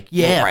anyway, but like,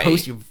 yeah, Right.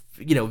 post your,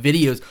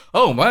 videos.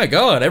 Oh my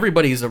god,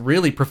 everybody's a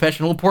really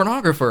professional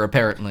pornographer,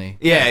 apparently.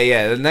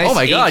 Yeah. The nice Oh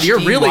my god, you're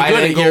HD really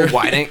good at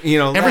wide-angle,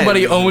 your...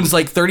 Everybody lens. owns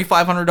like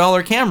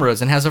 $3,500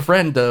 cameras and has a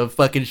friend to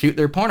fucking shoot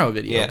their porno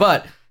video. Yeah.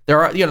 But there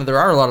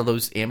are a lot of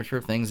those amateur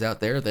things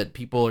out there that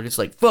people are just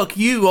like, fuck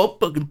you, I'll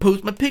fucking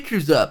post my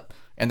pictures up.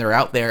 And they're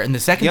out there. And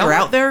the second they're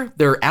out there,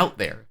 they're out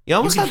there. You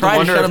almost can have try to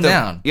wonder shut if them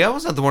down. You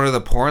almost have to wonder if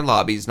the porn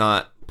lobby's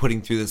not putting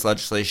through this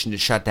legislation to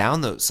shut down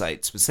those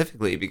sites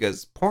specifically,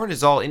 because porn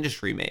is all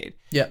industry made.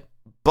 Yeah.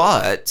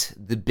 But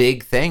the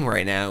big thing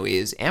right now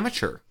is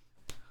amateur.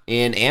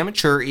 And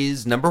amateur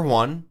is number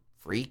one,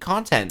 free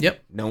content.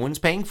 Yep. No one's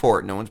paying for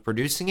it. No one's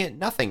producing it.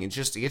 Nothing. It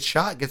gets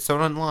shot, gets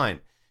thrown online.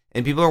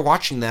 And people are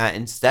watching that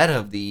instead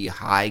of the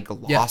high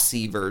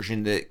glossy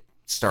version that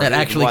started That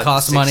actually in,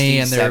 costs money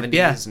and they're-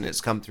 70s, and it's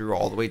come through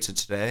all the way to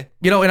today.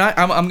 And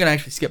I'm going to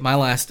actually skip my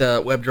last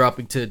web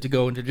dropping to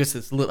go into just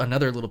this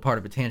another little part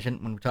of a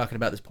tangent when we're talking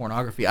about this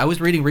pornography. I was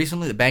reading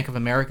recently the Bank of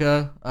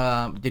America.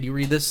 Did you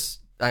read this?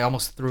 I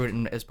almost threw it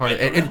in as part of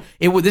it.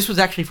 This was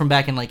actually from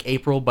back in like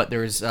April, but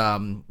there's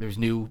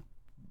new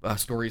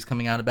stories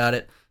coming out about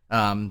it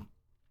from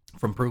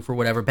Proof or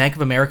whatever. Bank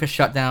of America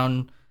shut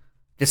down,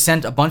 just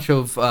sent a bunch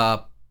of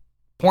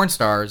porn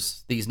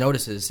stars these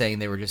notices saying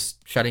they were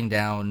just shutting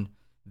down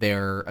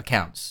their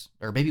accounts,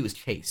 or maybe it was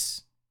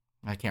Chase.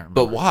 I can't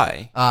remember. But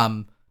why?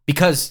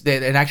 Because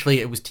and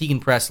actually it was Tegan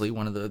Presley,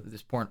 one of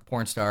this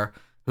porn star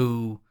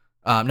who.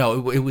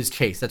 It was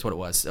Chase. That's what it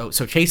was.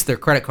 So Chase, their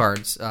credit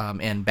cards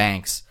and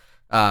banks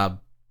finally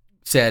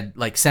sent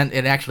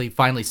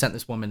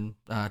this woman,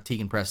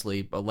 Tegan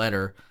Presley, a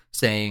letter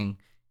saying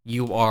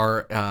you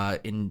are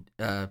in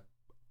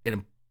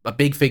a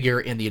big figure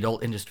in the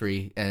adult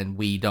industry, and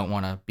we don't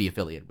want to be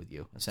affiliated with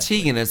you.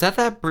 Tegan, is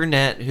that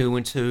brunette who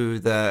went to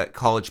the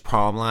college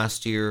prom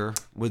last year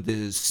with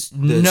the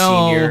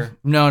senior?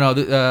 No.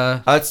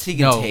 It's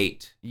Tegan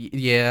Tate.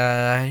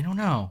 Yeah, I don't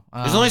know.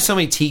 There's only so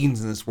many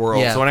Tegans in this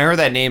world. Yeah. So when I heard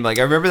that name, like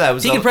I remember that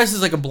was Tegan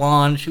Presley's like a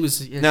blonde. She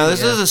was. No,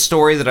 this is a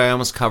story that I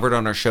almost covered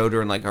on our show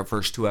during like our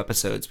first 2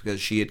 episodes,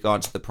 because she had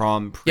gone to the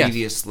prom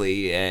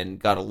previously and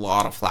got a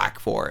lot of flack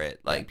for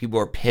it. Like people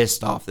were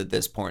pissed off that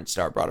this porn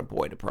star brought a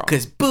boy to prom.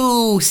 Because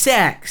boo,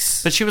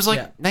 sex. But she was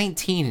like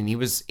 19 and he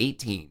was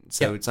 18,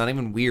 so it's not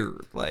even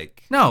weird.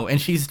 Like no, and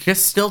she's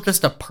still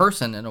just a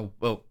person and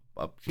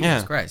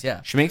Jesus Christ,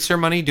 yeah. She makes her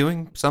money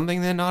doing something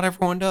that not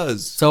everyone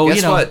does. So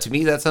guess what? To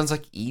me, that sounds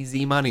like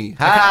easy money.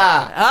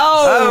 Ha!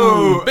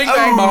 Oh! Bing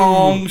bang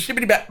bong,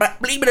 shibbity bap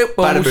bap bleep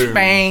boom,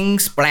 bang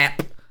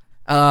splap.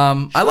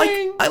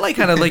 I like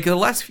kind of like the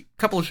last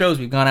couple of shows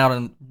we've gone out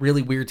on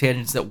really weird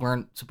tangents that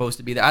weren't supposed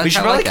to be there. We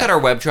should probably cut our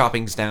web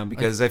droppings down,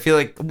 because I feel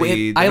like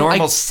the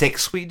normal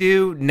 6 we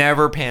do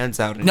never pans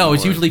out anymore. No,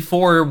 it's usually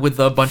 4 with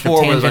a bunch of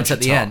tangents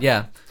at the end.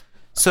 Yeah.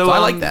 So I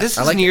like that. This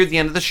is near the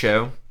end of the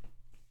show.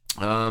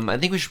 I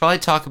think we should probably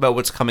talk about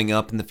what's coming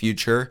up in the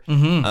future.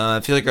 I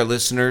feel like our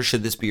listeners,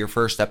 should this be your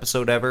first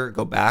episode ever,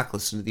 go back,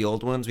 listen to the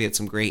old ones. We had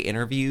some great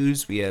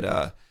interviews. We had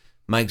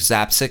Mike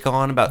Zapsik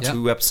on about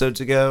 2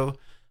 episodes ago.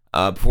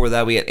 Before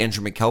that, we had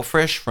Andrew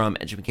McElfresh from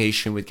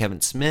Education with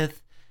Kevin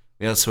Smith.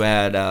 We also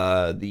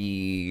had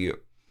the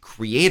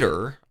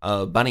creator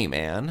of Bunny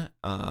Man.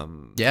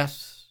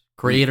 Yes.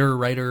 Creator,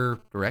 writer,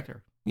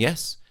 director.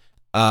 Yes.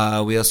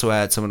 We also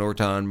had someone who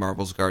worked on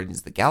Marvel's Guardians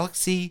of the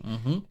Galaxy.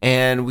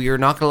 And we are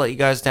not going to let you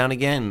guys down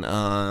again.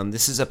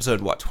 This is episode,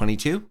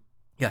 22?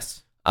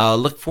 Yes.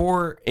 Look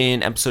for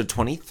in episode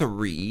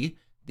 23,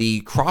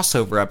 the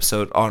crossover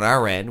episode on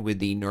our end with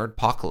the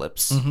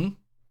Nerdpocalypse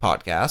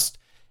podcast.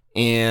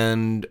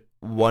 And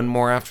one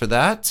more after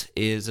that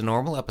is a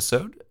normal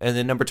episode. And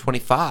then number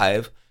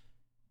 25,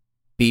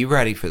 be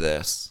ready for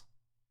this.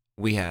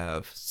 We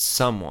have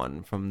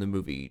someone from the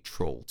movie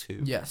Troll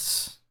 2.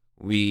 Yes.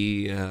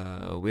 We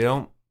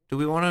don't. Do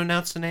we want to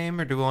announce the name,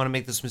 or do we want to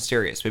make this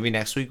mysterious? Maybe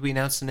next week we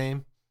announce the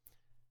name.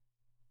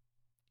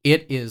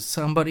 It is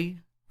somebody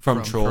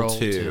from Troll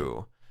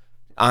 2.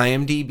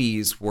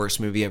 IMDb's worst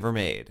movie ever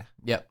made.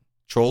 Yep.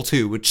 Troll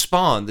 2, which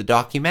spawned the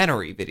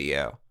documentary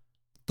video,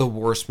 The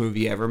Worst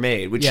Movie Ever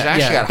Made, which has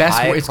actually got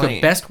high acclaim. It's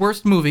the best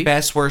worst movie.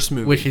 Best worst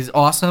movie, which is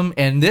awesome.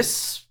 And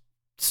this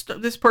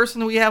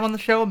person we have on the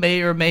show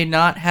may or may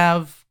not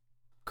have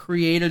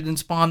created and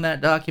spawned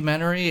that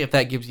documentary. If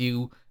that gives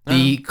you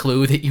the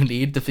clue that you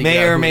need to figure out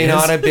may or who may it is.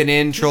 not have been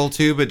in Troll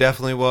 2, but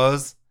definitely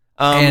was.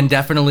 And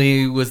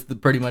definitely was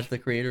pretty much the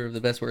creator of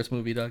the best worst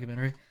movie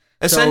documentary.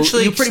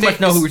 Essentially, so you pretty much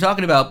know who we're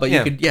talking about, but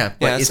you could,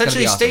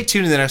 essentially, awesome. Stay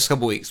tuned in the next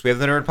couple weeks. We have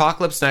the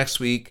Nerdpocalypse next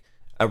week,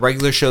 a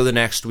regular show the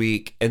next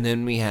week, and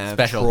then we have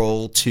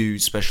Troll 2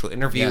 special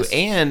interview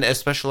and a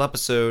special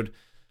episode.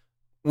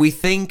 We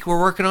think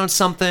we're working on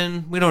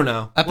something. We don't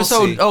know. I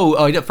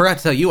forgot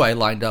to tell you, I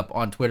lined up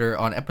on Twitter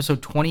on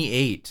episode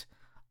 28.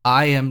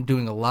 I am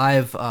doing a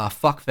live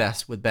fuck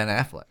fest with Ben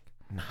Affleck.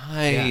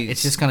 Nice. Yeah,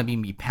 it's just gonna be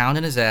me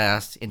pounding his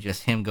ass and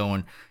just him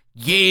going,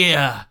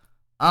 yeah.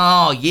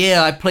 Oh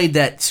yeah, I played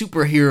that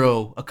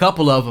superhero, a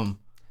couple of them.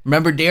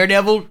 Remember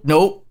Daredevil?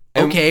 Nope.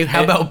 Okay,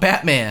 how about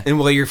Batman? And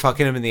while you're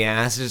fucking him in the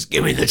ass, just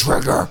give me the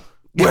trigger.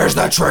 Where's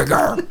the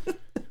trigger?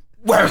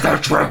 Where's the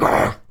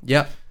trigger?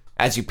 Yep.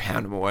 As you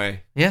pound him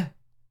away. Yeah.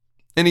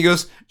 And he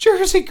goes,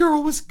 Jersey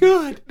Girl was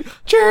good.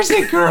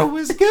 Jersey Girl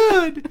was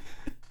good.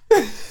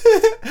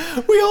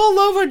 We all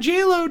love when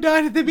J-Lo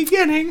died at the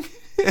beginning.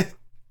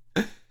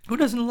 Who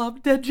doesn't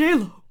love dead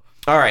J-Lo?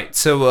 All right,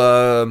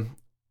 so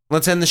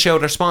let's end the show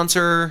with our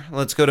sponsor.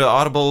 Let's go to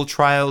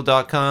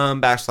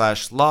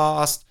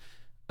audibletrial.com/lost.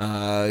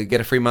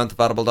 Get a free month of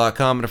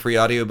audible.com and a free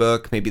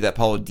audiobook. Maybe that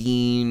Paula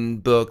Deen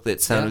book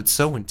that sounded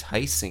so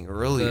enticing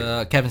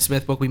earlier. Kevin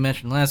Smith book we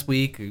mentioned last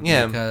week.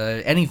 Yeah.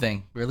 Like,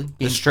 anything, really.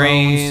 The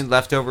Strain,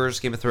 Leftovers,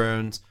 Game of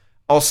Thrones.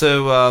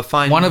 Also,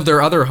 find... one of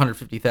their other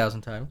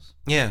 150,000 titles.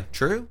 Yeah,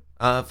 true.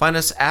 Find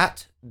us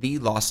at The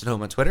Lost at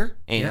Home on Twitter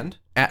and...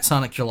 At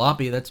Sonic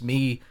Jalopy. That's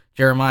me,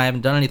 Jeremiah. I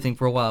haven't done anything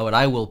for a while, but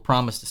I will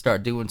promise to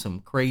start doing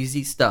some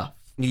crazy stuff.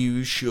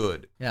 You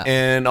should. Yeah.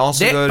 And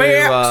also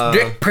Dick go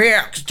Dick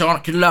pics,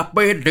 Sonic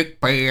Jalopy, Dick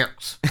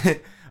pics.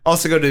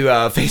 Also go to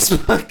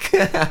Facebook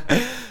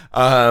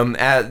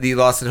at the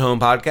Lost at Home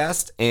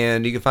Podcast,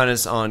 and you can find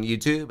us on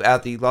YouTube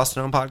at the Lost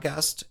at Home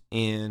Podcast.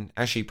 And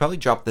actually, probably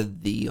drop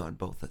the on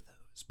both of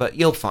those, but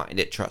you'll find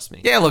it. Trust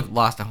me. Yeah, look,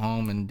 Lost at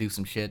Home and do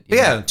some shit.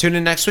 Yeah, tune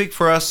in next week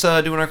for us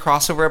doing our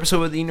crossover episode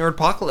with the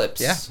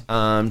Nerdpocalypse. Yeah.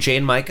 Jay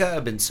and Micah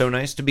have been so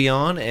nice to be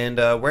on, and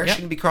we're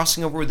actually going to be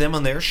crossing over with them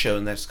on their show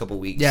in the next couple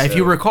weeks. Yeah, if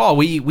you recall,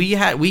 we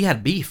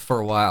had beef for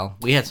a while.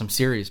 We had some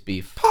serious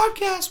beef.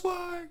 Podcast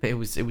war. It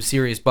was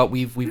serious, but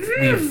we've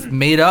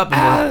made up,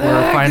 and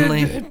we're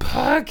finally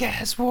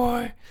podcast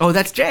war. Oh,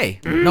 that's Jay.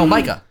 No,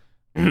 Micah.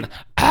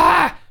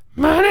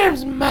 My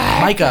name's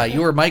Mike. Micah,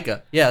 you were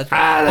Micah. Yeah. That's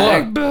I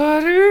like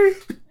butter.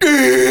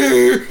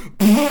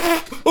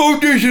 Oh,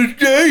 this is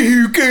Jay.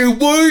 You can't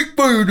wait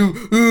for the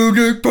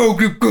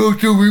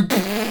podcast.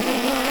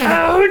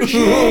 Oh,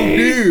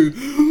 gee.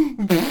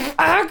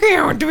 I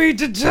can't wait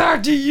to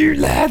talk to you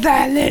like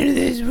that later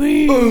this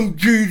week. Oh,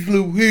 jeez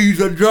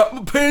Louise, I dropped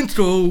my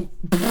pencil.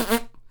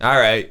 All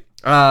right.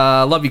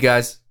 Love you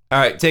guys. All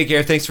right, take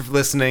care. Thanks for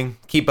listening.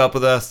 Keep up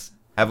with us.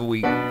 Have a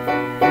week.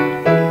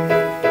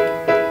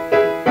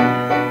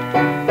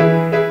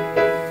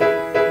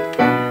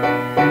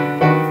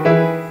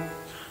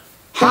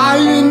 High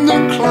in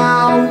the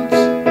clouds,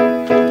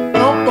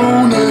 up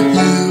on a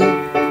hill.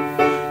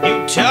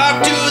 You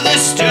talk to the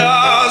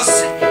stars,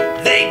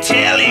 they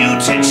tell you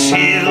to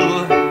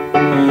chill.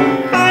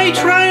 I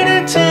try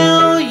to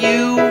tell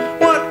you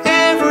what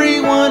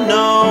everyone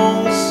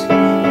knows.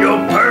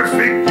 You're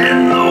perfect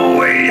in the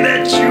way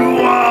that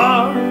you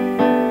are.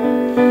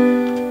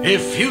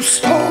 If you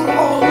stole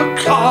all the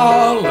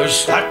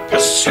colors that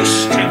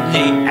persist in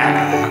the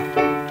air,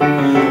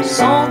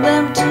 Sold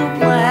them to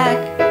black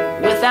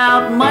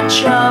without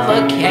much of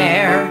a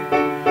care.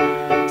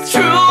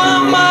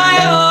 through my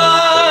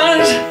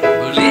heart,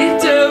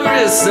 believed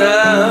every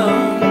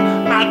sound.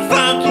 I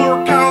thank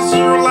you 'cause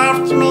you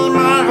left me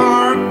my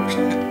heart.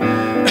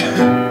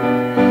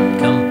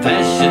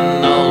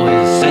 Compassion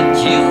always set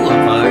you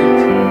apart.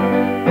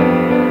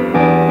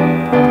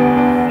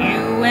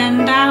 You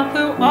and I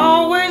will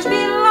always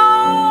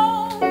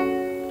belong.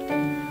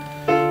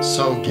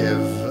 So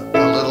give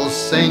a little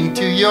sing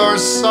to your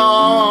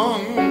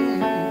song.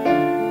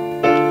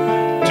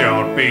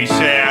 Don't be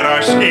sad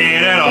or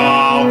scared at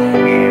all,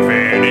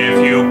 even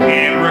if you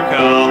can't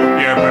recall.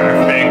 You're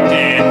perfect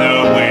in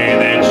the way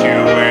that you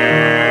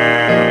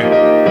were.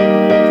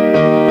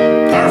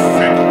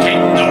 Perfect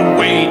in the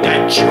way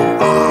that you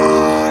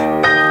are.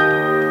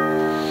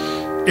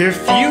 If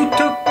you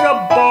took a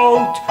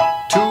boat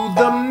to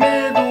the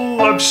middle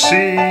of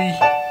sea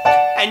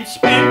and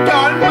spent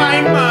all my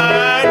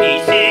money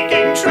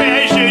seeking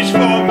treasures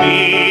for me,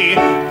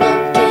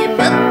 Came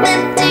up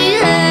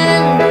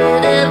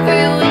empty-handed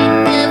every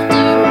week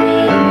after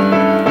week.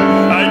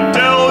 I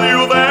tell you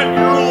that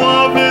your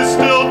love is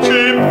still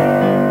cheap,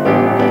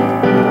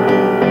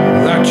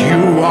 that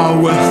you are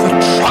worth the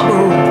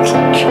trouble to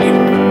keep.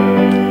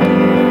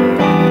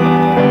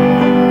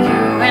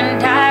 You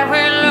and I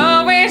will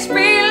always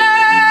belong.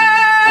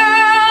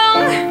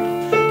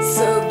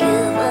 So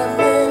give a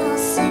little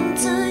sing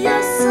to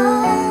your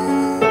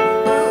song.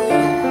 Oh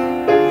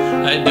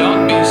yeah.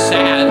 Don't be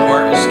sad or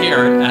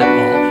scared at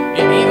all.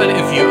 Even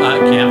if you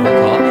can't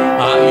recall,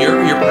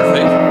 you're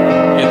perfect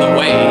in the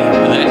way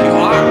that you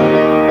are.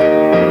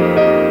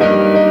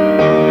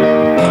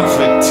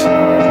 Perfect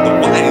in the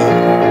way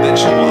that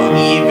you are.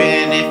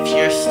 Even if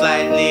you're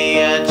slightly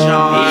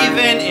ajar,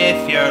 Even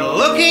if you're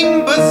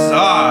looking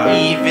bizarre,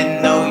 even